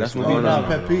 Yeah, that's what we we about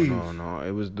know. pet peeves. No,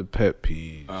 it was the pet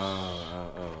peeves.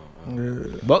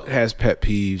 Buck has pet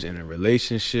peeves in a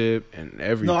relationship and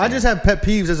everything. No, I just have pet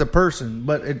peeves as a person,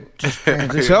 but it just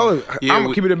transitions. Tell it. Yeah, I'm gonna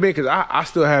we- keep it a bit because I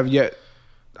still have yet.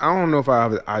 I don't know if I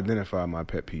have identified my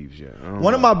pet peeves yet. I don't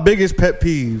One of know. my biggest pet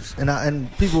peeves,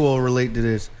 and people will relate to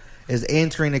this, is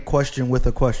answering a question with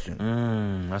a question.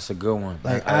 That's a good one.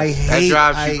 Like That's- I hate.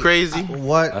 drives you crazy?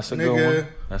 What? That's a nigga? good one.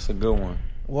 That's a good one.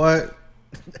 What?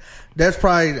 That's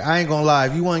probably. I ain't gonna lie.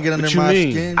 If you want to get under What you my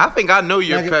mean? skin, I think I know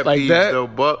your Like- pet like peeves that? though,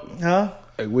 Buck. huh?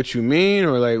 Like what you mean,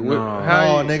 or like what? No.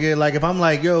 How Oh, you, nigga, like if I'm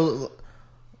like, yo,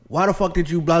 why the fuck did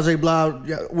you blah blah blah?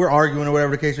 Yeah, we're arguing or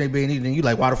whatever the case may be, and you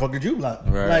like, why the fuck did you blah?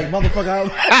 Right. Like motherfucker,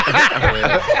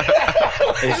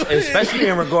 Especially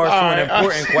in regards to an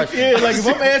important question. yeah, like if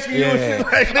I'm asking you, Yeah. shit,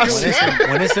 like, nigga,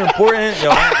 When it's important, yo,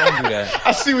 don't do that.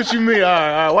 I see what you mean. All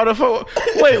right. Why the fuck?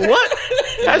 Wait, what?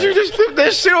 How'd you just flip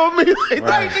that shit on me like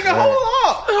that? nigga, hold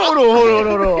up.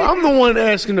 Hold on. I'm the one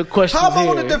asking the questions How am I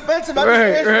on here. the defensive? I'm Right,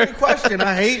 just answering right. the question.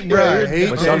 I hate, bro. I hate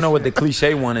But that. y'all know what the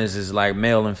cliche one is like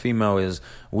male and female is,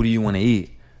 what do you want to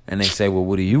eat? And they say, well,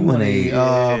 what do you want to eat?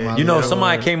 Oh, my You know, Lord.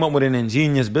 somebody came up with an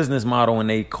ingenious business model and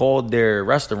they called their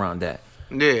restaurant that.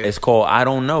 Yeah. It's called I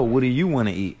Don't Know. What do you want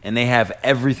to eat? And they have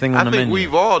everything on I the think menu.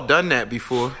 we've all done that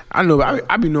before. I know.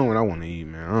 I be knowing what I want to eat,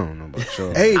 man. I don't know about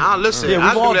y'all. Hey, Listen, Yeah,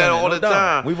 I we've all do that done it, all no the doubt.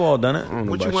 time. We've all done it. I don't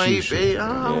know What you about want to you, eat, shit. babe?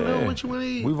 I don't know what you want to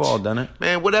eat. We've all done it.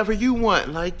 Man, whatever you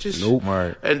want. Like, just. Nope.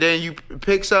 Right. And then you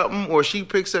pick something, or she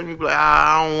picks something, you be like,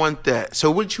 I don't want that.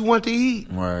 So what you want to eat?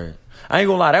 Right. I ain't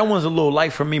gonna lie, that one's a little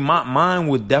light for me. Mine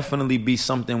would definitely be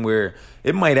something where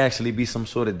it might actually be some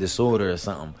sort of disorder or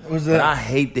something. What's But that? I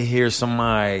hate to hear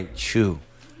somebody chew.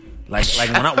 Like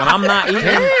when I'm not eating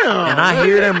and I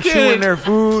hear them chewing their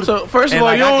food. So, first of and all,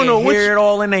 like you I don't can know hear which- it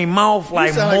all in their mouth,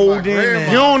 like sound like my molding.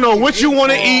 grandma. You don't know what you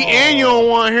want to eat, and you don't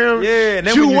want to hear them Yeah, and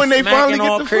then chew when, when you they finally smacking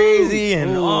get all the crazy food.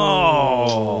 and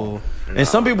oh, And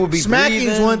some people be Smacking's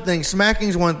breathing. one thing.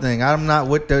 Smacking's one thing. I'm not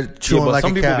with the chewing but like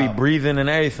some a people cow. be breathing and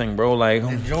everything, bro. Like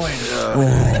Enjoying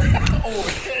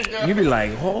it. you be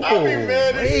like, oh,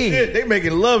 Shit, they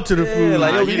making love to the food.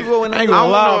 like yo, you go in I there.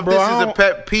 don't lie, know if bro. this I is a don't-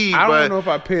 pet peeve, I but don't know if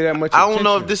I pay that much I attention. don't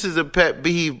know if this is a pet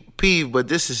peeve, but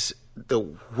this is the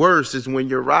worst. Is when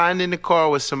you're riding in the car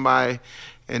with somebody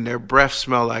and their breath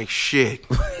smell like shit.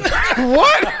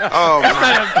 What? Oh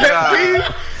my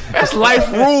god, That's life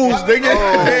rules, nigga.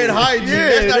 Bad hygiene.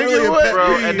 That's not nigga, really a what? pet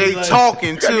bro! peeve, And they like-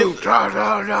 talking too.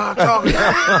 Talking. You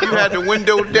had the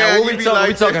window Now, down. what You we be talking? like,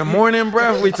 we talking morning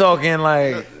breath? We talking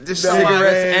like this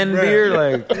cigarettes and breath. beer?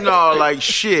 Like No, like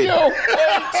shit.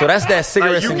 so that's that Like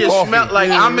cigarettes you and can coffee. smell. Like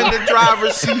I'm in the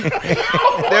driver's seat.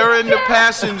 They're in the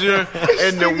passenger,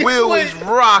 and the wheel is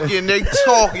rocking. They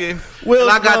talking. Wheels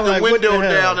And I got smell the like, what window the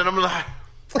hell? down, and I'm like,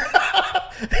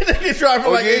 They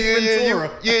driving like Ace you,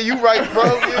 Ventura. you right, bro.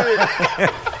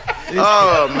 Yeah.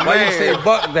 Oh man. Why you say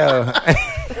buck though?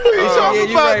 What you talking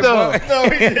you about right, though? Buck. No,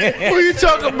 he didn't. What you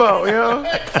talking about, yo?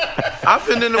 I've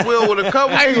been in the wheel with a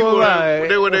couple I ain't people gonna lie.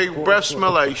 where they breath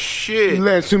smell like shit. You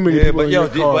let too many Yeah, people but in yo, your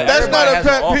car. but That's everybody not a has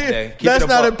an pet off peeve. day. Keep That's it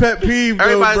not a buck. pet peeve, though,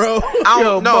 Everybody, bro. I Yo,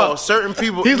 don't know. Buck. Certain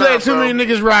people. He's nah, letting too bro. many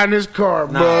niggas ride in his car,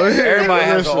 bro. everybody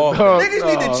has Listen, an off dog, Niggas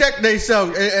need dog. to check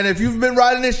themselves. And if you've been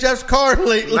riding in Chef's car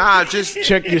lately, Nah, just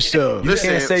Check yourself. listen.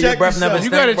 Can't say Check your breath never yourself. You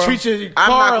stink, gotta bro. treat your I'm not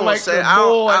car gonna like say the I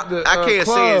bull don't. at the I can't say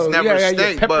it's club. never You gotta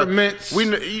get stink, but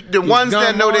peppermints. the ones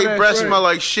that gum, know all they that breath shit. smell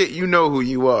like shit, you know who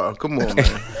you are. Come on,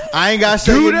 man. I ain't got to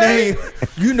say Do your they? name.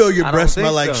 You know your I breath don't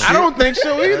smell think like so. shit. I don't think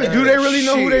so either. Do they really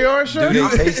know who they are, Do Shorty?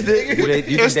 they taste it? Do they, you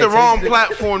think It's they the wrong taste it?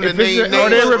 platform to If it's name a- are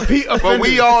they names, repeat but offenders?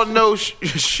 we all know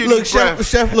shitty Look, breath.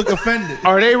 Chef look offended.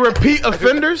 Are they repeat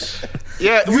offenders?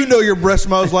 Yeah, You know your breath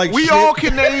smells like we shit. all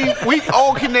can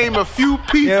name a few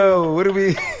people Yo, what do we?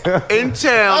 in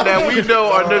town that we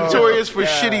know are notorious for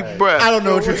shitty breath. I don't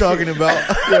know what you're talking about.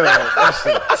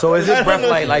 So is it breath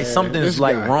like something's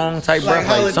like guy. wrong type Like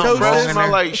breath? Like something halitosis? wrong Breath in smell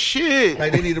there? like shit.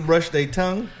 Like they need to brush their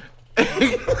tongue.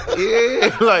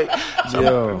 Yeah, like some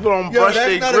Yo. people don't Yo, brush that's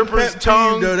their not a gripper's pet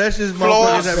tongue. peeve, though. That's just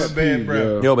floss. motherfuckers having bad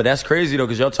breath. Yo, but that's crazy though,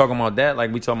 because y'all talking about that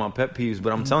like we talking about pet peeves,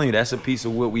 but I'm telling you, that's a piece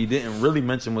of what we didn't really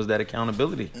mention was that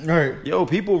accountability. Right. Yo,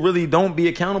 people really don't be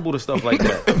accountable to stuff like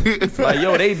that. Like,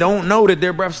 yo, they don't know that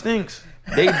their breath stinks.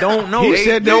 They don't know. He They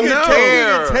said don't they know.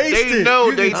 care. You can taste They it. know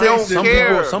You they can don't taste it.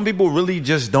 care. Some people really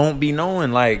just don't be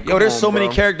knowing. Like, yo, there's on, so many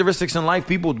bro. characteristics in life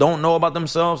people don't know about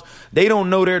themselves. They don't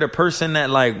know they're the person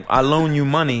that, like, I loan you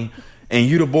money and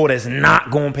you the boy that's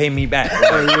not gonna pay me back.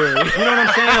 Like, you know what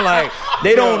I'm saying? Like,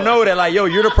 they don't know that, like, yo,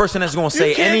 you're the person that's gonna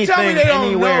say You can't tell me anything, they don't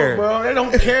anywhere. know, bro. They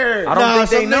don't care. I don't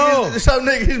think they know. Some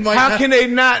niggas might How not. can they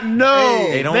not know?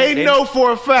 They don't- They they- know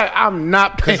for a fact I'm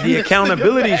not paying. The this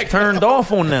accountability nigga is back. turned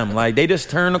off on them. Like, they just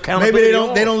turn accountability Maybe they don't.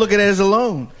 off. They don't look at it as a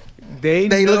loan. They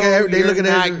look know at- they you're look at it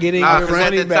as- not getting Nah, your 'cause at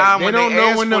money the back. time They when don't they know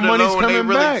ask when for the money's loan, coming they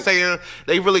really back. saying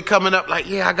they really coming up like,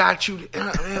 yeah, I got you. You know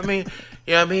what I mean?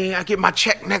 You know what I mean? I get my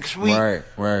check next week.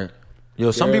 Right.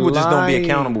 Yo, some They're people just don't be lying.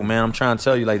 accountable, man. I'm trying to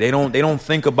tell you, like they don't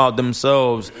think about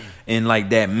themselves in like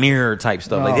that mirror type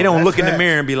stuff. Like they don't that's look in the facts.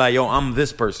 mirror and be like, yo, I'm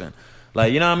this person.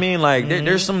 Like, you know what I mean? Like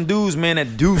there's some dudes, man,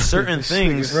 that do certain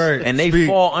things Right. and they Speak.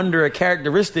 fall under a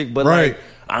characteristic, but Right. like,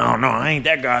 I don't know, I ain't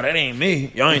that guy. That ain't me.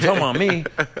 Y'all ain't talking about me.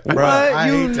 What? I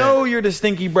You hate know you're the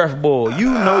stinky breath boy. You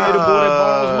know you're the boy that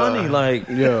borrows money. Like,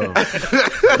 Yo,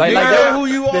 like that. who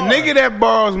you are. the nigga that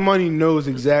borrows money knows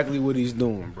exactly what he's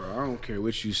doing, bro. I don't care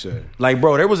what you say. Like,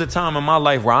 bro, there was a time in my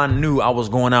life where I knew I was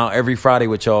going out every Friday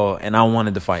with y'all and I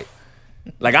wanted to fight.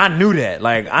 Like, I knew that.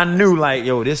 Like, I knew, like,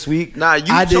 yo, this week. Nah,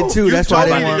 you I did told, too. you That's why I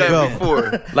told didn't me wanna that go.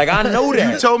 before. Like, I know You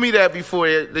that. told me that before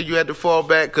that you had to fall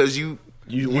back because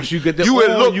Once you get the would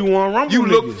on, you want rumble you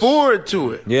look niggas. forward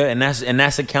to it. Yeah, and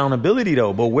that's accountability,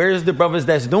 though. But where's the brothers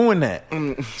that's doing that?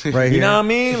 Right You here. know what I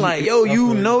mean? Like, yo,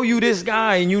 you know you this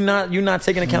guy and you not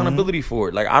taking accountability for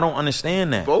it. Like, I don't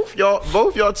understand that. Both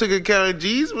y'all took account.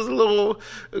 G's was a little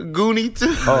goony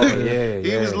too. Oh, yeah,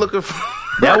 he yeah. was looking for.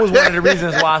 That was one of the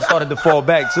reasons why I started to fall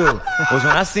back too. Was when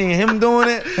I seen him doing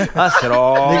it, I said,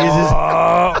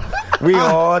 "Oh, we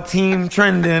all team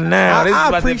trending now." This is I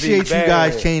about to be appreciate you bad.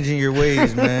 guys changing your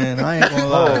ways, man. I ain't gonna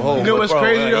lie. Oh, You know what's bro,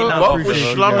 crazy, he though? not What off was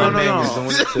the- slumming my on? man is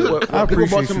doing it, too. What I people brought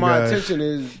appreciate to you my guys. attention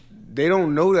is they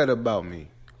don't know that about me.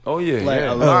 Oh yeah, Like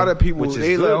yeah. a lot of people, Which is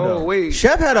they good, like, though. oh wait,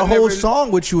 Chef had a I whole never-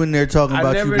 song with you in there talking I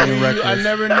about you never being knew you. reckless. I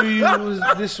never knew you was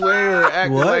this way or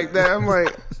acting What? like that. I'm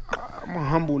like, I'm a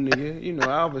humble nigga, you know.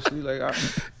 Obviously, like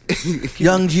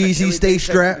Young Jeezy, stay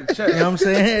strapped. You know what I'm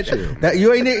saying? That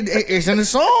you ain't. It's in the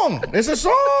song. It's a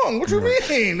song. What you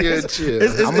mean? Yeah, chill.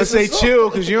 I'm gonna say chill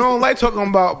because you don't like talking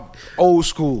about old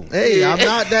school. Hey, I'm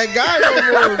not that guy no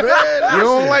more, man. You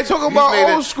don't like talking about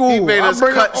old school. He made us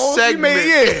cut segment.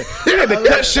 He had to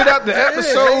cut shit out the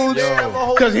episodes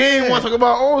because he didn't want to talk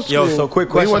about old school. Yo, so quick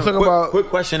He question. want to talk about Quick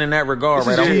question in that regard,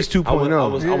 This right? is G's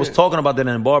 2.0. I was talking about that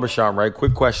in the barbershop, right?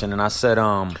 Quick question, and I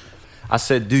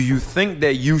said, do you think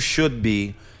that you should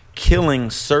be killing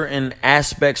certain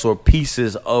aspects or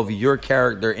pieces of your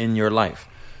character in your life,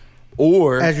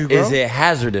 or As you grow? is it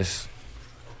hazardous?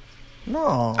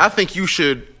 No. I think you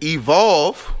should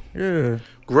evolve, Yeah.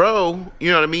 grow.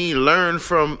 You know what I mean? Learn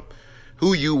from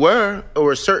who you were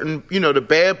or certain, the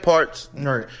bad parts,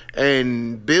 Right.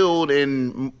 and build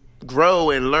and grow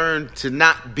and learn to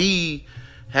not be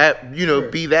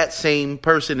that same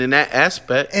person in that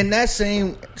aspect. And that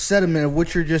same sentiment of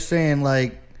what you're just saying,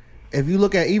 like, if you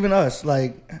look at even us,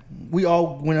 like, we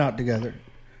all went out together.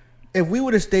 If we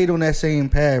would have stayed on that same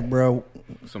path, bro,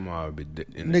 somehow I'd be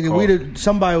in the nigga,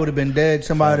 somebody would have been dead.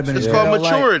 Somebody would have been. It's in called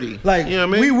jail. maturity. Like, You know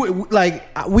what I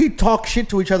mean? we talk shit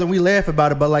to each other and we laugh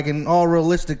about it, but like in all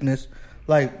realisticness,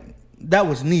 like that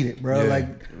was needed, bro. Yeah. Like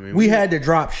I mean, we had to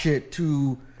drop shit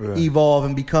to evolve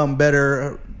and become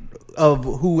better of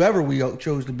whoever we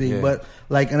chose to be. Yeah. But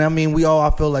like, and I mean, I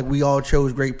feel like we all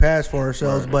chose great paths for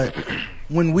ourselves, but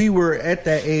when we were at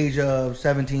that age of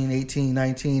 17, 18,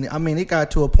 19, I mean, it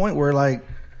got to a point where like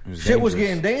shit was dangerous.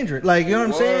 getting dangerous. Like, you know what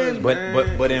I'm saying?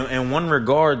 But in one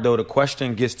regard, though, the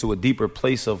question gets to a deeper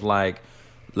place of like,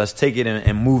 let's take it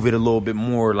and move it a little bit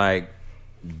more like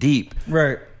deep.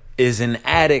 Right. Is an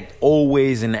addict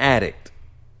always an addict?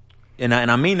 And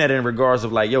I mean that in regards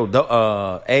of like, yo, the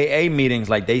AA meetings,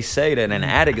 like they say that an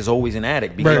addict is always an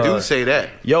addict. They Because, do say that.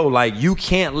 yo, like you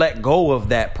can't let go of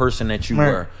that person that you Right.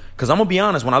 were. Because I'm gonna be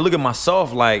honest, when I look at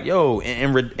myself, like, yo,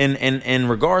 in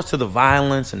regards to the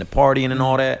violence and the partying and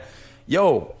all that,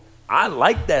 yo, I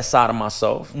like that side of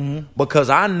myself because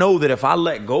I know that if I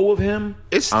let go of him,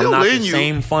 It's I'm still not in the you.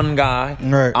 same fun guy.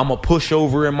 Right. I'm a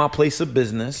pushover in my place of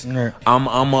business. Right. I'm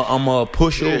a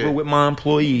pushover Yeah. with my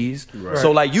employees.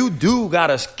 So like you do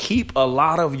gotta keep a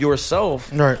lot of yourself,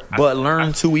 Right. but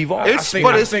learn to evolve. It's think-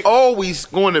 it's always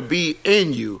going to be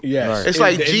in you. Yes. Right. It's It-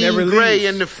 like it Jean never Grey leaves.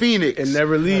 in the Phoenix. It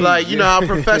never leaves. Like how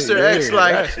Professor X,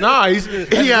 like nah, he's you know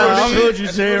what I mean? what you're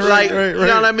saying, Like, right, you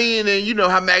know what I mean? And you know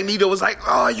how Magneto was like,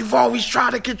 "Oh, you've always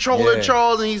tried to control it, Yeah.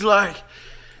 Charles," and he's like,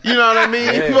 you know what I mean?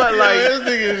 But like,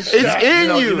 it's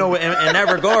in you. You know, in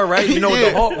that regard, right? You know,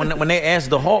 Yeah. the Hawk, when they asked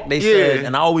the Hawk, they said,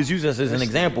 and I always use this as an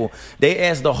example, they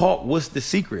asked the Hawk, what's the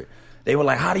secret? They were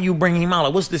like, how do you bring him out?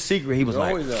 Like, what's the secret? He was like,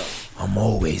 always up. I'm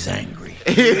always angry.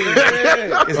 Right.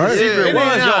 The secret It was,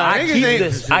 ain't- yo, nah, I niggas keep ain't-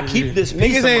 this. I keep this piece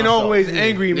Niggas of ain't myself. always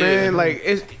angry, man. Yeah.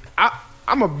 Like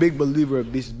I'm a big believer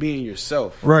of just being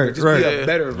yourself. Right, Like, just right. be a Yeah.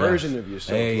 better version of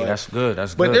yourself. Hey, Like, that's good.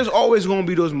 That's But good. there's always going to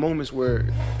be those moments where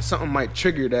something might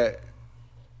trigger that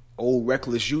old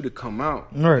reckless you to come out.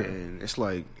 Right. And it's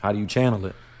like How do you channel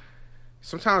it?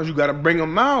 sometimes you got to bring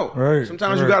them out. Right,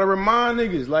 Sometimes you right. got to remind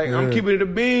niggas like I'm keeping it a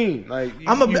bean. Like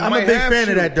I'm a big fan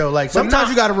of that though. Like sometimes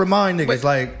you got to remind niggas, But,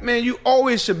 like, man, you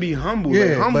always should be humble. Yeah,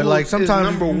 like, humble but, like, sometimes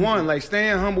is number you- one. Like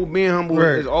staying humble, being humble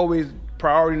Right. is always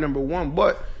priority number one.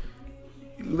 But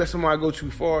you let somebody go too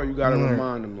far, you gotta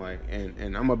remind them. Like,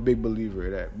 and I'm a big believer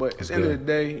of that. But at the end of the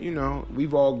day,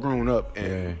 we've all grown up,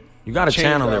 and You got to Change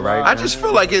channel our it, right? I just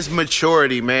feel like it's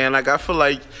maturity, man. Like I feel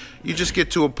like you just get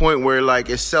to a point where like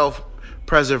it's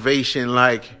self-preservation.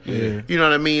 Like you know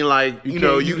what I mean. Like you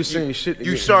know can't do you the same shit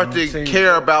you again. start to Same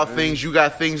care shit, about man. things. You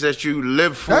got things that you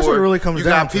live for. That's what it really comes you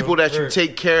down got to. people that you Right.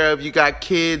 take care of. You got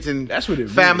kids and That's what it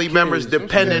really family members is.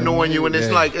 depending on you. And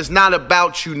it's like it's not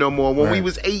about you no more. When we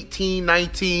was 18,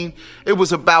 19, it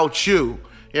was about you.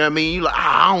 You know what I mean? You like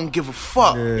I don't give a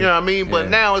fuck. You know what I mean? But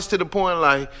now it's to the point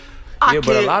like. I Yeah, but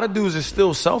a can't- lot of dudes are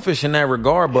still selfish in that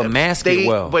regard, but mask it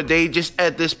well. But they just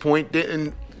at this point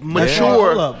didn't Hold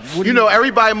mature. up. What do You you- know,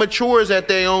 everybody matures at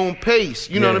their own pace.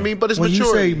 You know what I mean? But it's when you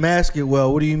maturity. say mask it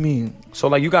well, what do you mean? So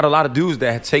like you got a lot of dudes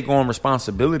that take on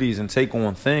responsibilities and take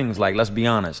on things like, let's be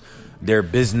honest, their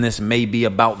business may be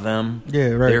about them. Yeah,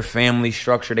 right. Their family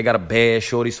structure, they got a bad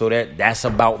shorty, so that's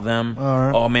about them. All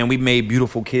right. Oh man, we made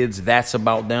beautiful kids, that's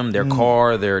about them. Their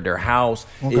car, their house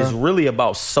Okay. is really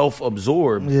about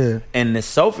self-absorbed. Yeah. And the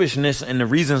selfishness and the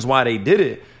reasons why they did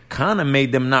it kind of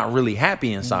made them not really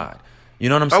happy inside. You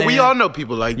know what I'm Oh, saying? we all know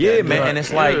people like that. Yeah, man, and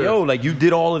it's like, yo, like you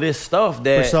did all of this stuff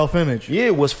that For self-image. Yeah,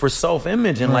 it was for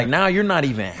self-image, and like now you're not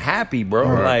even happy, bro.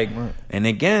 Right, Like, right. and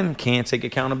again, can't take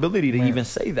accountability to even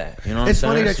say that. You know what It's I'm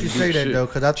funny saying? that you Some say good that shit. though,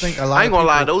 because I think a lot. I ain't of gonna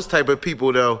lie, people- those type of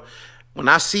people though, when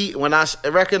I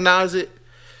recognize it.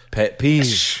 Pet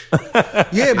peeve.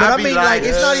 Yeah, but I I be mean, like,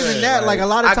 it's not even that. Like, a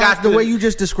lot of I got times, the the- way you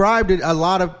just described it, a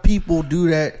lot of people do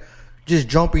that, just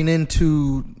jumping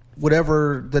into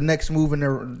whatever the next move in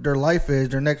their life is,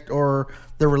 their next or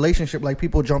their relationship. Like,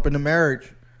 people jump into marriage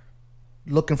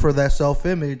looking for that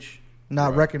self-image,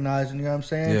 not recognizing. You know what I'm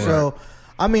saying? Yeah. So,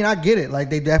 I mean, I get it. Like,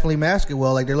 they definitely mask it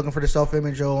well. Like, they're looking for the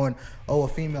self-image on, a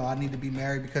female, I need to be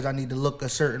married because I need to look a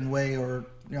certain way, or,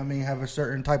 you know what I mean, have a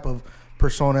certain type of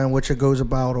persona in which it goes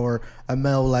about, or a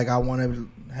male, like, I want to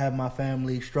have my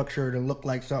family structured and look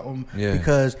like something,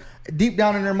 because deep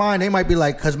down in their mind they might be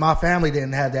like, because my family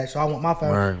didn't have that, so I want my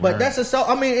family. But that's a self.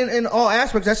 I mean, in all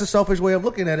aspects, that's a selfish way of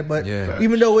looking at it. But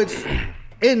even though it's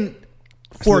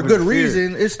for a good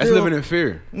reason, it's still living in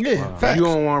fear. Yeah, facts. You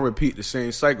don't want to repeat the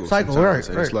same cycle. Cycle, sometimes.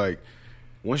 right, And it's right. like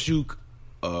once you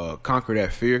conquer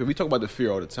that fear. We talk about the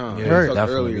fear all the time. Yeah, we right. talked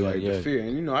Definitely, earlier, like yeah. the fear,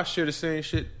 and you know, I share the same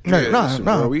shit. Right, Yeah, nah, listen,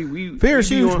 nah. bro, we Fear is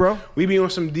be huge, on- bro. We be on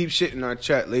some deep shit in our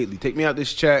chat lately. Take me out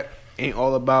this chat. Ain't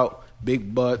all about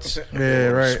big butts, Yeah,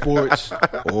 or right. sports,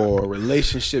 or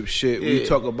relationship shit. We Yeah.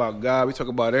 talk about God. We talk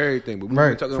about everything, but we've Right,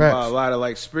 been talking facts. about a lot of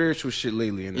like spiritual shit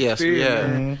lately. And the Yes, fear, we have.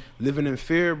 man, living in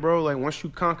fear, bro. Like once you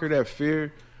conquer that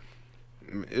fear,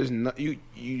 it's not you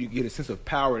get a sense of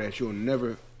power that you'll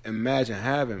never imagine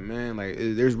having, man. Like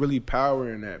there's really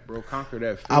power in that, bro. Conquer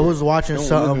that fear. I was watching Don't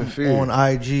live in something fear. on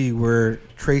IG where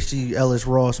Tracy Ellis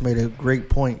Ross made a great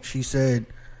point. She said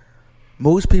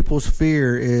most people's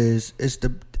fear is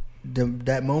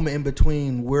that moment in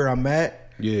between where I'm at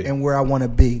Yeah. and where I want to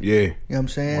be. Yeah. You know what I'm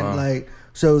saying? Wow. Like,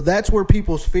 so that's where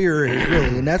people's fear is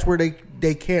really, and that's where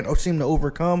they can't or seem to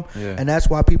overcome, Yeah. and that's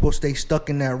why people stay stuck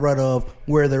in that rut of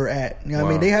where they're at. You know what I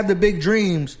mean? Wow. They have the big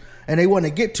dreams and they want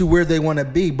to get to where they want to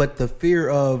be, but the fear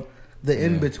of the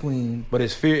in between. But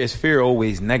is fear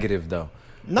always negative though?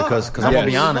 No, because I'm gonna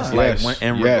be Yes. honest. Yes. Like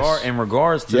Yes. in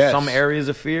regards to Yes. some areas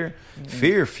of fear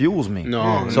fuels me.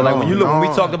 No, So like when you look, when we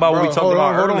talked about what we talked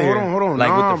about earlier, hold on, like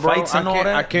nah, with the bro. fights and all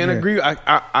that. I can't agree.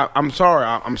 I'm sorry.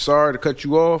 I'm sorry to cut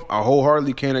you off. I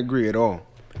wholeheartedly can't agree at all.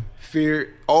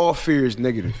 All fear is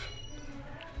negative.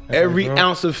 Every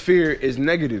ounce of fear is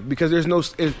negative because there's no.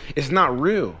 It's not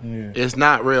real. It's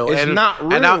not real. It's not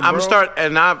real, And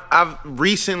I'm bro. I've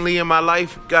recently in my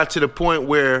life got to the point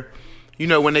where, you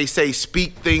know, when they say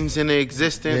speak things into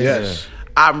existence, Yes.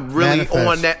 I'm really Manifest.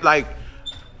 on that. Like,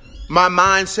 my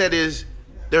mindset is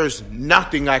there's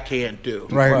nothing I can't do.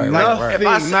 Right, Like, Nothing, if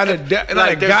I not a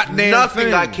there's goddamn nothing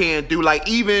thing. I can't do. Like,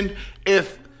 even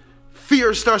if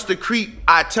fear starts to creep,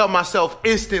 I tell myself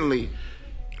instantly,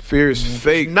 Fear is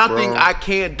fake. nothing bro. I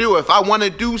can't do. If I want to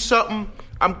do something,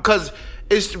 because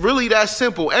it's really that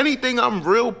simple. Anything I'm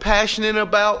real passionate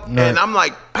about, and I'm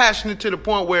like passionate to the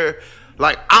point where,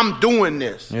 like, I'm doing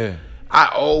this. Yeah. I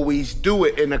always do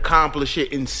it and accomplish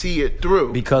it and see it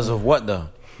through. Because of what though?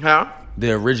 Huh?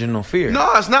 The original fear.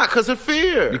 No, it's not because of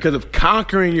fear. because of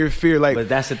conquering your fear. Like But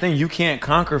that's the thing. You can't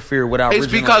conquer fear without. It's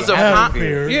originally because of having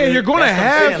fear. yeah, you're gonna That's what I'm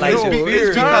have saying, like, fear. the fear It's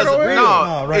is because not of, real.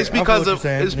 No, right. it's I feel because what you're of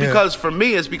saying. it's Yeah. because for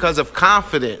me it's because of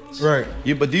confidence. Right.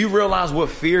 Yeah, but do you realize what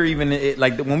fear even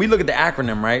like when we look at the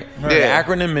acronym, right? The Yeah.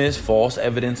 acronym is false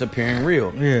evidence appearing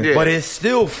real. Yeah. But it's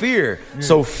still fear.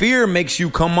 So fear makes you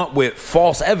come up with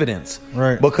false evidence.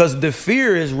 Right. Because the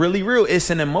fear is really real. It's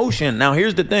an emotion. Now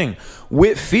here's the thing.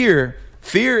 With fear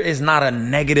is not a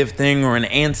negative thing or an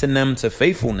antonym to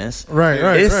faithfulness. Right,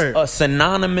 It's right. a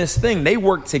synonymous thing. They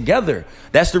work together.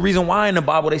 That's the reason why in the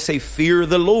Bible they say fear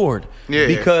the Lord. Yeah.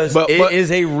 Because But- it is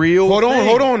a real Hold on, thing.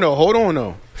 hold on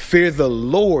though. Fear the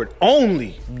Lord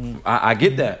only. I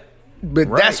get that. But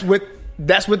Right.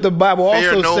 that's what the Bible Fear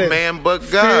also no says. man but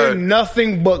Fear God.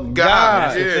 nothing but God.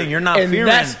 That's Yeah. the thing. You're not And fearing.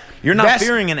 that's- You're not that's-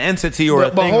 fearing an entity or a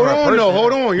But thing hold or a on, person. though,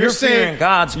 hold on. You're fearing saying-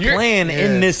 God's you're- plan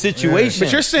in this situation.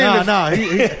 But you're saying No, the- no,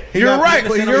 he You're got- right.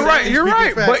 he- he- You're right. he's You're speaking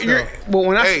right. facts, But you're. though. But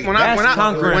when I Hey, when I that's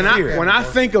conquering fear. when I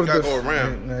think of Gotta the go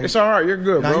around. it's all right. You're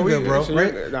good, Nah, bro. you good, bro. Listen,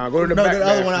 Right? Nah, go to the No, back. the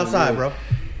other back one for a outside, minute. bro.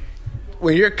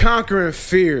 When you're conquering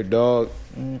fear, dog,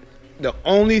 the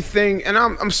only thing, and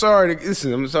I'm sorry.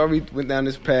 Listen, I'm sorry we went down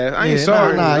this path. I ain't Yeah,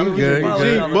 sorry. nah, you good, you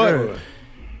good. But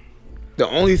the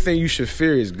only thing you should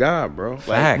fear is God, bro. Like,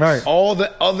 Facts. Right. all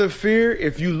the other fear,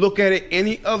 if you look at it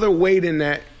any other way than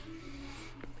that,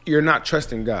 you're not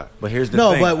trusting God. But here's the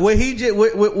No, thing. but what he just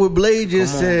what Blade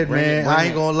just Come on, said, bring it, man, bring I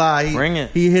ain't it. gonna lie. Bring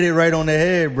it. He hit it right on the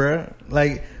head, bro.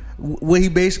 Like what he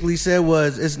basically said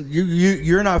was,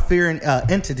 you're not fearing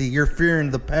entity, you're fearing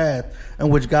the path in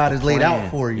which God has laid plan.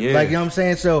 out for you. Yeah. Like, you know what I'm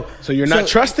saying? So you're not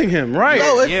trusting him, right?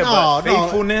 No, it's, Yeah, but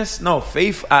faithfulness,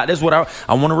 faith. That's what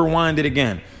I want to rewind it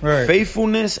again. Right.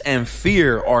 Faithfulness and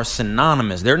fear are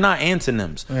synonymous. They're not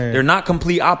antonyms. Right. They're not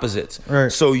complete opposites.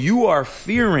 Right. So you are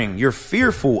fearing. You're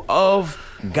fearful of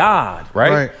God,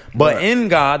 right? Right. But in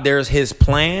God, there's His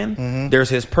plan, there's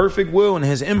His perfect will, and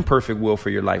His imperfect will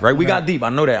for your life, right? We got deep. I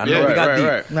know that. I know Yeah, we got right, deep.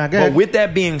 right. Nah, go But ahead. with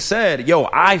that being said,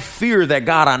 I fear that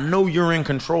God. I know You're in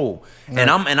control, and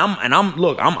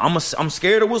I'm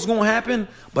scared of what's gonna happen,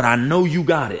 but I know You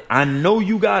got it. I know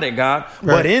You got it, God.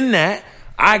 Right. But in that,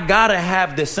 I gotta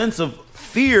have the sense of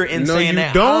fear in No, saying you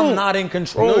that don't. I'm not in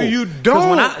control. No, you 'Cause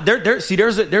when don't.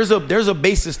 there's a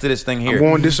basis to this thing here. I'm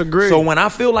going to disagree. So when I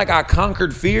feel like I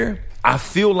conquered fear, I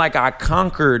feel like I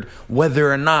conquered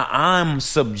whether or not I'm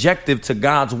subjective to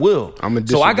God's will.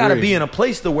 So I got to disagree. be in a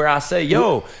place to where I say,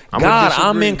 "Yo, I'ma God,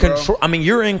 I'm disagree, in bro. control." I mean,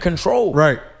 You're in control,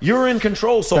 Right. You're in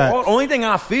control. So Facts. the only thing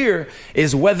I fear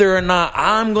is whether or not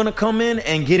I'm gonna come in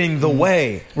and get in the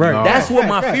way. Right. No. That's what Right,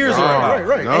 my right, fears right, are about. right,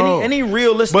 right. No. Any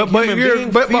realistic human being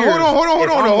but fears hold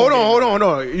if I'm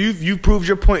on. You proved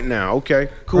your point now. Okay,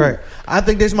 cool. Right. I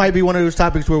think this might be one of those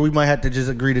topics where we might have to just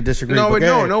agree to disagree. No, but it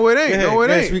go ahead. no, it ain't. Go ahead. No, it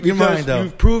Yeah, ain't. speak your Because mind, though.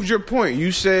 you've proved your point.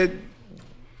 You said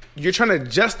you're trying to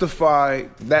justify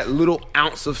that little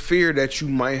ounce of fear that you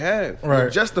might have. Right. You're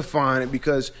justifying it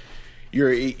because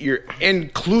you're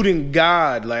including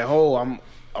God. Like, the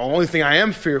only thing I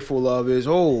am fearful of is,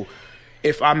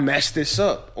 if I mess this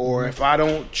up, or if I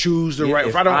don't choose the Yeah, right,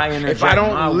 if if I interject my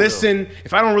don't will. listen,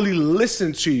 if I don't really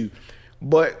listen to you.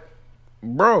 But,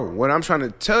 bro, what I'm trying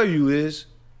to tell you is,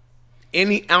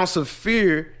 any ounce of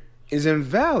fear is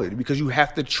invalid because you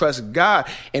have to trust God.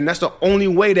 And that's the only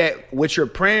way that what you're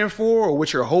praying for or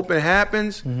what you're hoping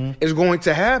happens is going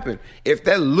to happen. If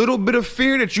that little bit of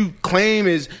fear that you claim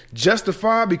is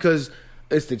justified because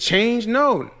it's the change,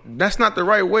 no, that's not the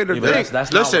right way to but think.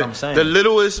 that's not Listen, what I'm saying. the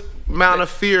littlest amount of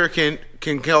fear can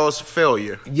cause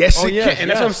failure. Yes, Oh, it yes, can. And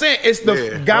that's what I'm yes. saying. It's the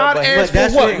Yeah. God But asked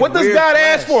that's for what? it. What does Weird God flesh.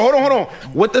 ask for? Hold on.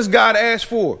 What does God ask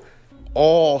for?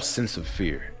 All sense of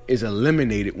fear is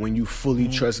eliminated when you fully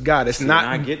trust God. It's not.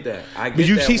 I get that. I get But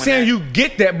you that keep when saying that- you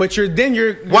get that, but you're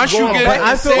Once you going get- back But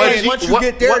I and feel like saying- once you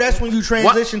get there, that's when you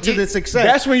transition to the success.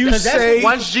 That's when you 'Cause say-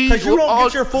 Once because you don't all-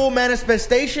 get your full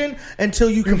manifestation until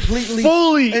you completely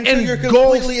fully until you're engulfed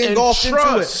completely in engulfed into it.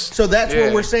 trust. So that's Yeah.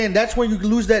 what we're saying. That's when you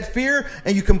lose that fear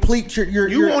and you complete your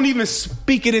you won't even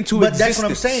speak it into But existence. that's what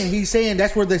I'm saying. He's saying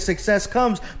that's where the success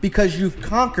comes because you've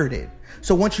conquered it.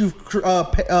 So once you've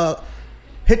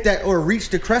hit that or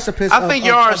reached the precipice, I think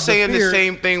y'all are saying fear, the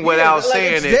same thing without like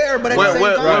saying it's it. there, but at the same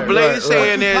What time, Blaze right,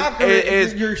 saying once you conquer it,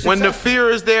 you're is when the successful. fear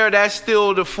is there, that's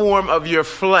still the form of your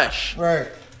flesh. right.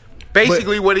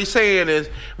 Basically, what he's saying is,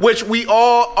 which we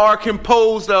all are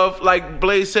composed of, like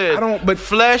Blaze said, but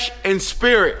flesh and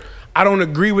spirit. I don't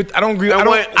agree with.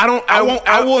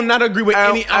 I will not agree with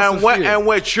any ounce of fear. And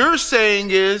what you're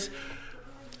saying is,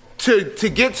 to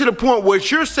get to the point,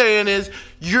 what you're saying is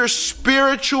your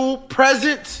spiritual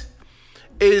presence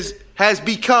has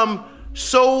become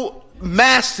so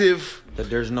massive that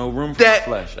there's no room for that the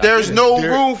flesh. I there's get it. no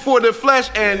room for the flesh,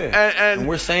 and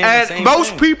we're saying the same most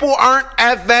thing. people aren't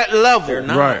at that level. They're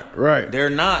not. Right. They're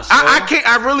not. So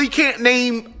I really can't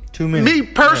name Too many. me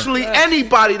personally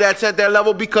anybody that's at that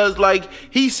level because, like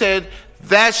he said,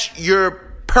 that's your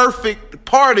perfect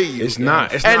part of you. It's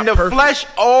not. It's and not the perfect. flesh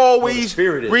always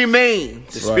spirit is.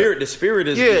 remains. The spirit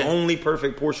is Yeah. the only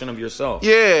perfect portion of yourself.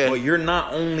 Yeah. But you're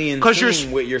not only in Because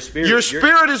tune with your spirit. your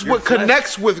spirit is your what flesh-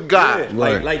 connects with God. Yeah.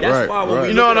 Right, Like that's right, why when right. we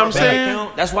You know look what at I'm our saying? bank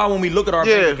account, that's why when we look at our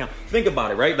Yeah. bank account, think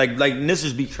about it, right? Like let's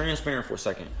just be transparent for a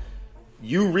second.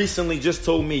 You recently just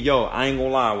told me, yo, I ain't gonna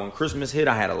lie, when Christmas hit,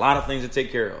 I had a lot of things to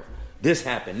take care of. This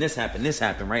happened,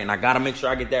 right? And I gotta make sure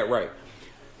I get that right.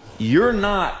 You're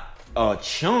not a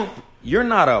chump. You're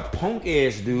not a punk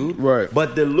ass dude. Right.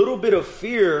 But the little bit of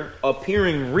fear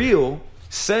appearing real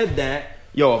said that,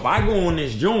 yo, if I go on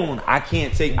this joint, I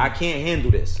can't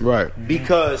handle this. Right.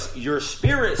 Because your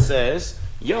spirit says,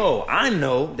 yo, I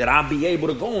know that I'll be able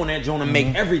to go on that joint and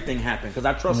make everything happen because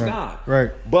I trust God. Right.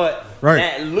 But Right.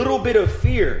 that little bit of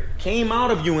fear came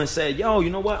out of you and said, yo, you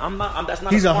know what? That's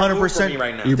not He's a smart move 100% for me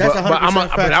right now. That's 100%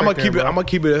 fact I'm right gonna keep there, it. bro. I'm gonna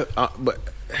keep it. But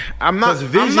I'm not. 'Cause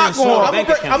vision I'm not sold going. bank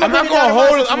account. I'm not bring it down to my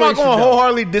going to. I'm not situation, going to though.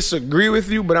 wholeheartedly disagree with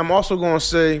you. But I'm also going to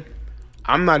say,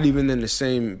 I'm not even in the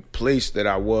same place that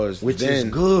I was Which then, is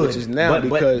good. which is now, but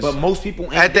because most people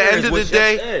ain't At the there, end is of what the Chef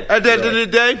day,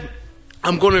 said.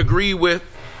 I'm going to agree with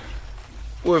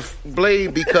with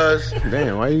Blade because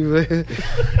Damn, why you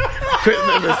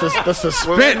the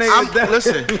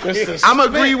suspense? I'm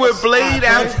agree with Blade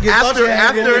after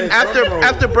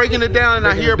breaking it down, and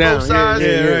I hear both sides.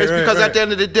 It's because at the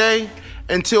end of the day,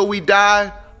 until we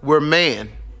die, we're man.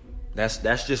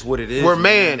 That's just what it is. We're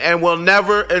man, and we'll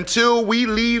never, until we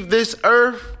leave this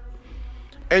earth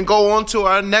and go on to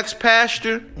our next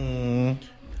pasture.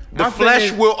 The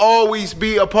flesh will always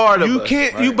be a part of us. You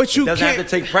can't. But you it doesn't can't. have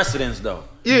to take precedence though.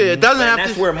 Yeah, it doesn't have And to.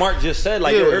 that's where Mark just said,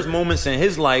 like, Yeah. yo, there's moments in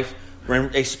his life,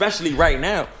 especially right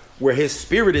now, where his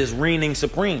spirit is reigning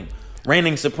supreme.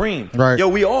 Right. Yo,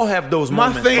 we all have those My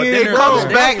moments. thing but is- then it there's comes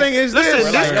other back. days- thing is Listen, this.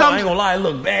 this Like, yo, I comes. ain't gonna lie, it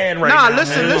look bad right Nah, now.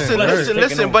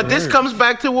 listen. man. But this comes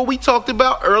back to what we talked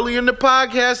about earlier in the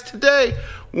podcast today,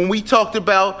 when we talked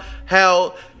about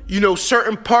how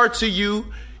certain parts of you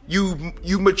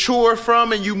mature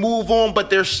from and you move on, but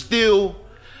there still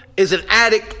is an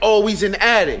addict, always an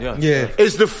addict. Yeah.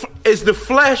 Is the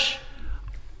flesh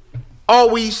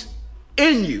always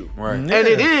in you? Right. And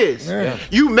it is. Yeah.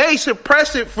 You may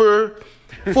suppress it for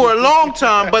a long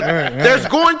time, but there's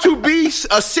going to be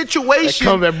a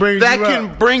situation that brings that you can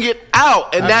out. bring it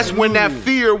out, and that's when that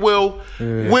fear will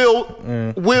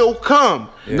come.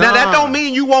 Now that don't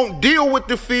mean you won't deal with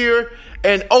the fear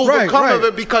and overcome Right. of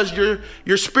it, because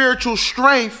your spiritual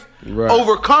strength Right.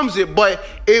 overcomes it, but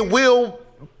it will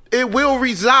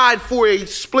reside for a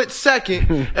split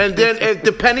second, and then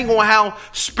depending on how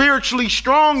spiritually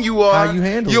strong you are, How you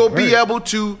handle you'll it, be right. able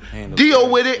to deal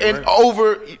with it and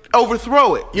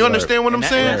overthrow it. You understand what I'm And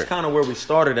saying? that's kind of where we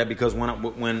started at, because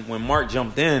when Mark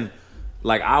jumped in,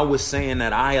 like I was saying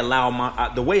that I allow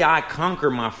the way I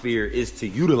conquer my fear is to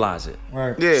utilize it.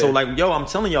 Right. Yeah. So like, yo, I'm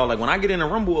telling y'all, like when I get in a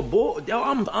rumble, a bull, yo,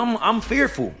 I'm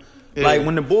fearful. Like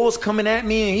when the bull's coming at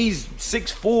me and he's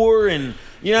 6'4" and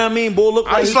you know what I mean, bull look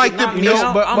like It's he like could the- knock me you know,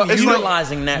 out. but I'm it's like-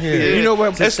 utilizing that Yeah. fear. You know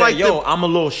what? To It's say, like yo, I'm a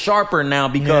little sharper now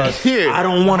because Yeah. I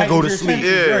don't want to go to sleep.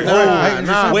 Yeah.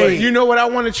 Nah, Wait. but you know what I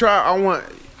want to try?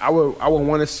 I would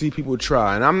want to see people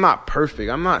try, and I'm not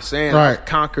perfect. I'm not saying Right. I've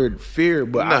conquered fear,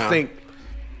 but Nah. I think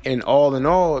in all,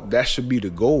 that should be the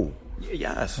goal.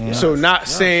 Yes. So not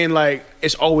saying like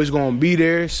it's always going to be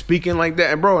there, speaking like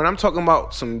that, and I'm talking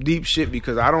about some deep shit,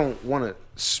 because I don't want to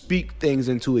speak things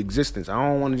into existence. I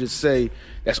don't want to just say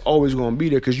that's always going to be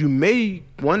there, because you may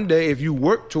one day, if you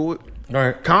work to it,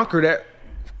 Right. conquer that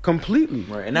completely.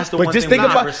 Right, and that's the But one just thing think we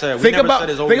about never said. We think never about said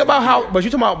it's always think about gonna how. be there. But you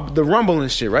talking about the rumble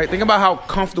and shit, right? Think about how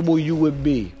comfortable you would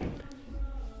be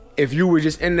if you were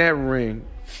just in that ring,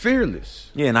 fearless.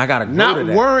 Yeah, and I gotta go Not to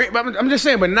that. worried, but I'm just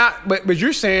saying, but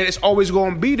you're saying it's always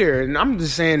going to be there, and I'm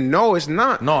just saying no, it's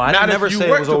not. No, I Not never if you say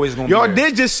it work was to- always gonna be Y'all there.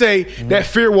 did just say that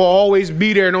fear will always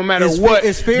be there, no matter what.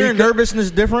 Is fear and Because-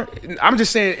 nervousness different? I'm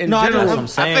just saying in No, I know general. what I'm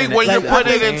saying. I think when That- you put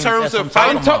that's it in what terms I'm of talking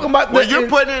fighters, I'm talking about when the- you're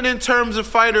putting it in terms of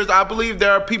fighters, I believe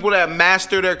there are people that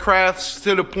master their crafts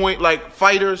to the point, like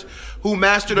fighters who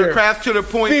master their They're craft to the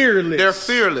point fearless. they're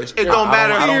fearless. It don't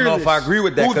matter. I don't know if I agree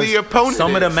with that. who the 'cause opponent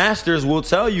some of the is. masters will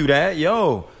tell you that,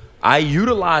 yo, I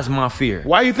utilize my fear.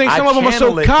 Why you think I some of them are so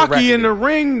channel it cocky correctly. in the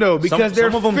ring though? Because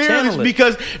they're some of them fearless. channel it.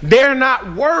 Because they're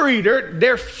not worried.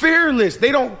 They're fearless.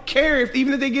 They don't care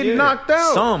even if they get Yeah. knocked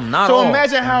out. Some, not so all.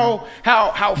 imagine how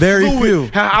Very fluid few.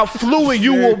 how fluid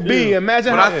you will be.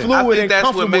 Imagine But how I fluid think and that's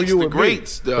what comfortable makes you the would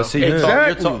greats, be. though. But see, you're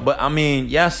Exactly. talking, but I mean,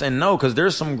 yes and no, because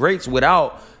there's some greats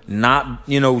without not,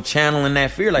 channeling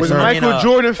that fear. Like Was somebody Michael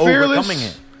Jordan fearless? overcoming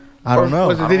it. I don't know.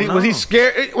 Was he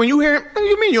scared? When you hear him, what do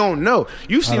you mean you don't know?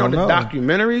 You've seen I all don't the know.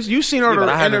 documentaries. You've seen all Yeah, the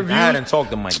but I interviews. hadn't talked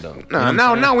to Mike though.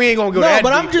 Now we ain't gonna go No, that but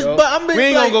deep, I'm just- though. but I'm we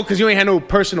ain't like- gonna go because you ain't had no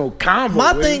personal convo.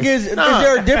 My with thing him. is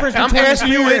there a difference I'm between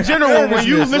asking you fear in general and when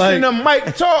you nervousness? listen to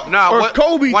Mike talk Nah, or what-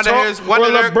 Kobe one talk of his, one or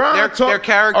of their, LeBron their, talk,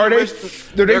 their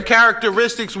are their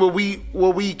characteristics what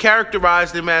we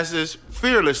characterize them as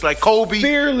fearless, like Kobe,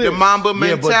 Fearless. the Mamba Yeah, but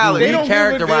do mentality. They don't we give a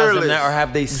characterize them fearless. that, or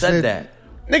have they said that?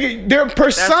 nigga, their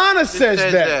persona It says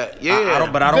that. Yeah, I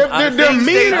don't. But I Their, don't. I their think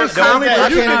demeanor they says don't- that. I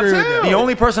You can't can agree with tell. the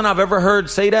only person I've ever heard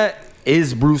say that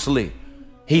is Bruce Lee.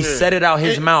 He said it out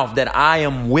his mouth that I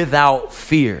am without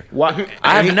fear. Why-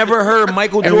 I've never heard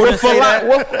Michael And Jordan with say that.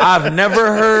 What- I've never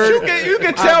heard. You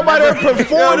can tell by their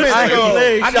performance. I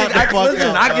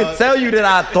though. can tell you that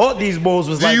I thought these bulls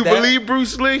was Do like you that. believe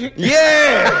Bruce Lee?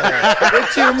 Yeah. What you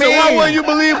So why wouldn't you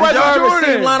believe Did y'all Michael ever see him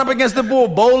Jordan? line up against the bull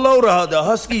Bolo, the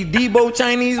husky Debo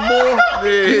Chinese bull?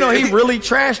 You know he really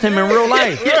trashed him in real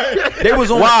life. They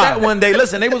was on set one day.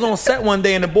 Listen, they was on set one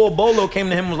day, and the bull Bolo came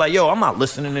to him and was like, "Yo, I'm not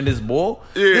listening to this bull.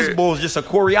 This bull's just a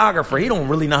choreographer. He don't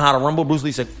really know how to rumble." Bruce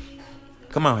Lee said,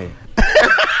 "Come out here."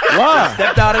 Why?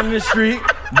 Stepped out in the street.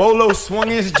 Bolo swung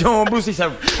his jaw. Bruce Lee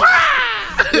said, "Wah!"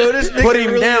 Yo, this nigga put him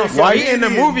really down. is So an he in the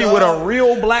idiot, movie dog. with a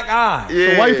real black eye.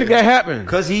 Yeah. So why you think that happened?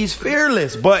 Cause he's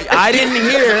fearless, but I didn't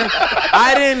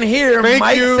hear Thank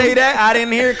Mike you. say that. I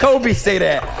didn't hear Kobe say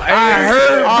that. I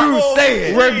heard Bruce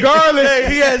say it. Regardless,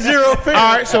 He had zero fear.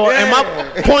 all right. So, and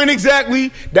my point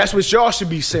exactly, that's what y'all should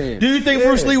be saying. Do you think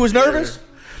Bruce Lee was nervous?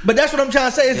 But that's what I'm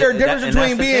trying to say. Is there a Yeah, difference and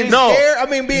between that's the being thing. No. scared? I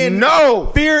mean, being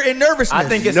No. fear and nervousness. I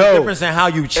think it's No. a difference in how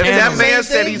you If channel. that it. man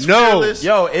said he's No. fearless,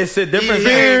 Yo, it's a difference. He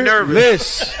ain't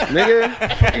nervous.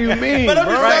 Nigga. What you mean, But I'm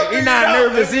bro? just Right, trying to he's not figure it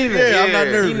out. nervous either. Yeah, I'm not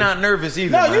nervous. He's not nervous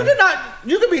either. No, man. you cannot.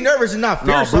 You can be nervous and not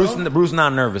fear. No, something. Bruce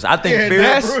not nervous. I think Yeah, fear,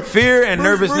 that's- fear and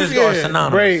Bruce, nervousness yeah. are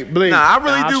synonymous. Great, Blake. Nah, I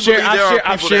really do believe there are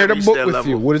I've people shared that a reach book that with level.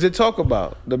 you. What does it talk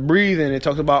about? The breathing. It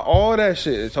talks about all that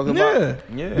shit. It talks about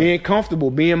Yeah. being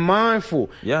comfortable, being mindful.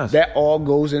 Yes. That all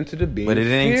goes into the being. But it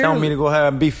ain't telling me to go ahead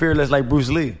and be fearless like Bruce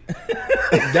Lee.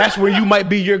 That's where you might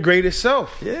be your greatest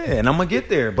self. Yeah, and I'm gonna get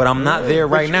there, but I'm not there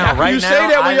right now. How can Right you now, say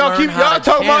that when I y'all learned keep how y'all to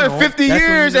talking about in channel. 50 That's when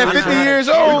years you at learn 50 how to years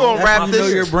We're old? gonna That's wrap when you know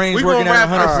this. your brain's We're working gonna at wrap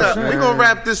this 100%. up. We're gonna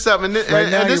wrap this up, and, Right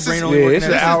now, this your is brain only working it's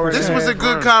at an hour and a this half. was a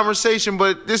good conversation,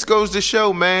 but this goes to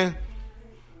show, man.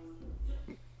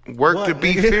 Work What, to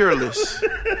be nigga? fearless.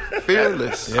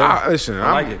 Fearless. Listen,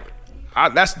 I like it.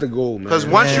 That's the goal, man. Because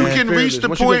once you Man, can fearless. reach the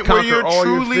Once you point can where conquer you're all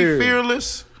your truly fears,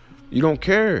 fearless, you don't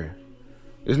care.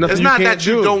 There's nothing it's you not can't that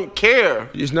you do. don't care.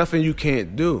 There's nothing you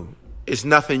can't do. It's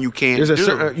nothing you can't There's a do.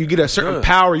 certain, you get a certain Good.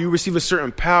 power. You receive a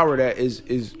certain power that is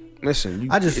listen.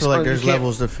 I just it's feel like you there's can't-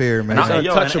 levels to fear, man. It's Yo,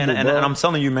 untouchable, and bro. I'm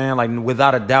telling you, man, like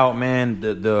without a doubt, man,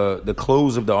 the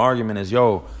close of the argument is,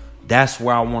 yo, that's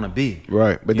where I want to be.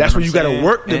 Right, but You that's know where what you I'm got to saying?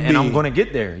 work to and be. I'm gonna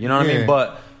get there. You know what I Yeah. mean?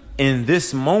 But in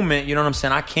this moment, you know what I'm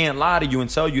saying? I can't lie to you and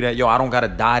tell you that, yo, I don't gotta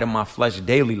die to my flesh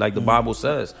daily, like the Bible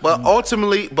says. But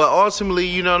ultimately,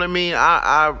 you know what I mean?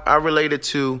 I relate it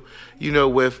to, you know,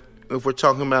 with if we're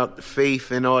talking about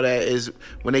faith and all that, is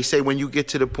when they say when you get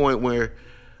to the point where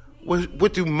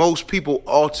what do most people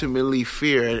ultimately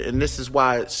fear? And this is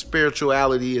why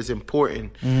spirituality is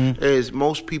important. Is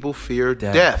most people fear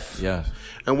death. Yes.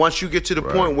 And once you get to the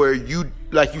point where you,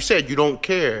 like you said, you don't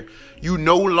care, you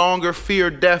no longer fear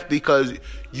death because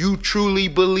you truly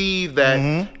believe that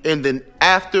in the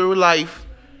afterlife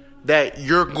that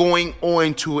you're going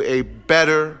on to a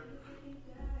better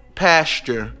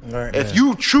pasture. Right, If yeah.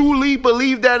 you truly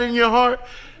believe that in your heart,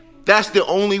 that's the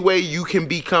only way you can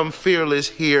become fearless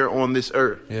here on this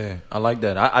earth. Yeah, I like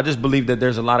that. I just believe that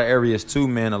there's a lot of areas too,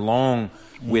 man, along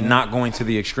with not going to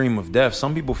the extreme of death.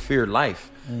 Some people fear life.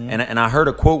 And I heard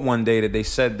a quote one day that they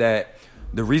said that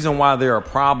the reason why there are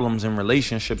problems in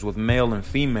relationships with male and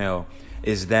female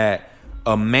is that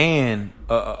a woman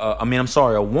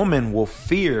will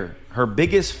fear, her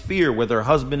biggest fear with her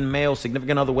husband, male,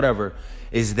 significant other, whatever,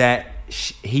 is that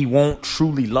he won't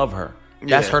truly love her.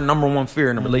 That's Yeah. her number one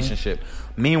fear in a relationship.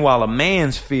 Meanwhile, a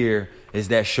man's fear is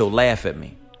that she'll laugh at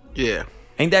me. Yeah.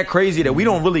 Ain't that crazy that we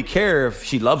don't really care if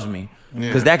she loves me?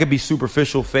 Because that could be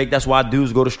superficial, fake. That's why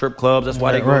dudes go to strip clubs. That's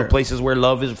why they go to right. places where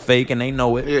love is fake and they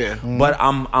know it. Yeah. But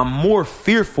I'm more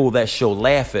fearful that she'll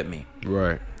laugh at me.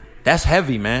 Right. That's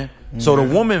heavy, man. So the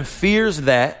woman fears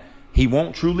that he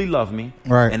won't truly love me.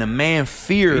 Right. And the man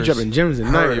fears You jumping gems her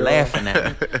tonight, yo. laughing at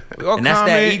me. Y'all And that's that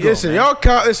comment, ego, listen, man.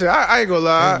 listen, I ain't gonna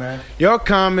lie. man. Y'all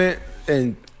comment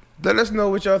and let us know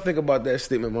what y'all think about that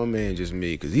statement my man just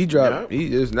made. Because he dropped,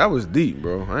 that was deep,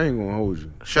 bro. I ain't gonna hold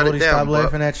you. Shut Cody, it down, stop Buck.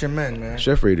 laughing at your men, man.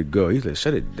 Chef ready to go. He's like,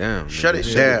 shut it down. Shut nigga.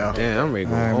 it down. Damn, I'm ready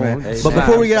to go All right, home. man. Hey, But man.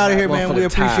 before we get out of here, One man, for we the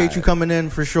appreciate tide. you coming in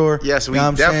for sure. Yes, we You know what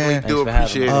I'm definitely saying? do Thanks for having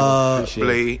appreciate me. it. Appreciate it.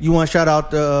 Blade. You want to shout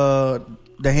out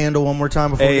the handle one more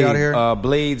time before we get out of here?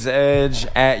 Blades Edge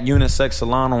at Unisex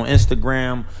Salon on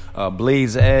Instagram.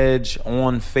 Blades Edge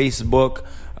on Facebook.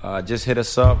 Just hit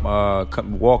us up.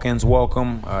 Walk-ins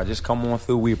welcome. Just come on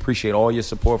through. We appreciate all your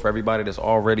support for everybody that's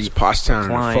already Pottstown in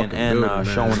the applying fucking and building,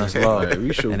 man. showing us love. Yeah,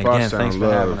 we show and again, Pottstown thanks for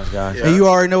love. having us, guys. Yeah. And you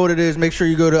already know what it is. Make sure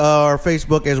you go to our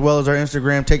Facebook as well as our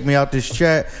Instagram. Take me out this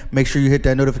chat. Make sure you hit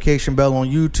that notification bell on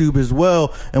YouTube as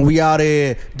well. And we out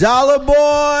here. Dollar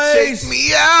Boys! Take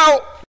me out.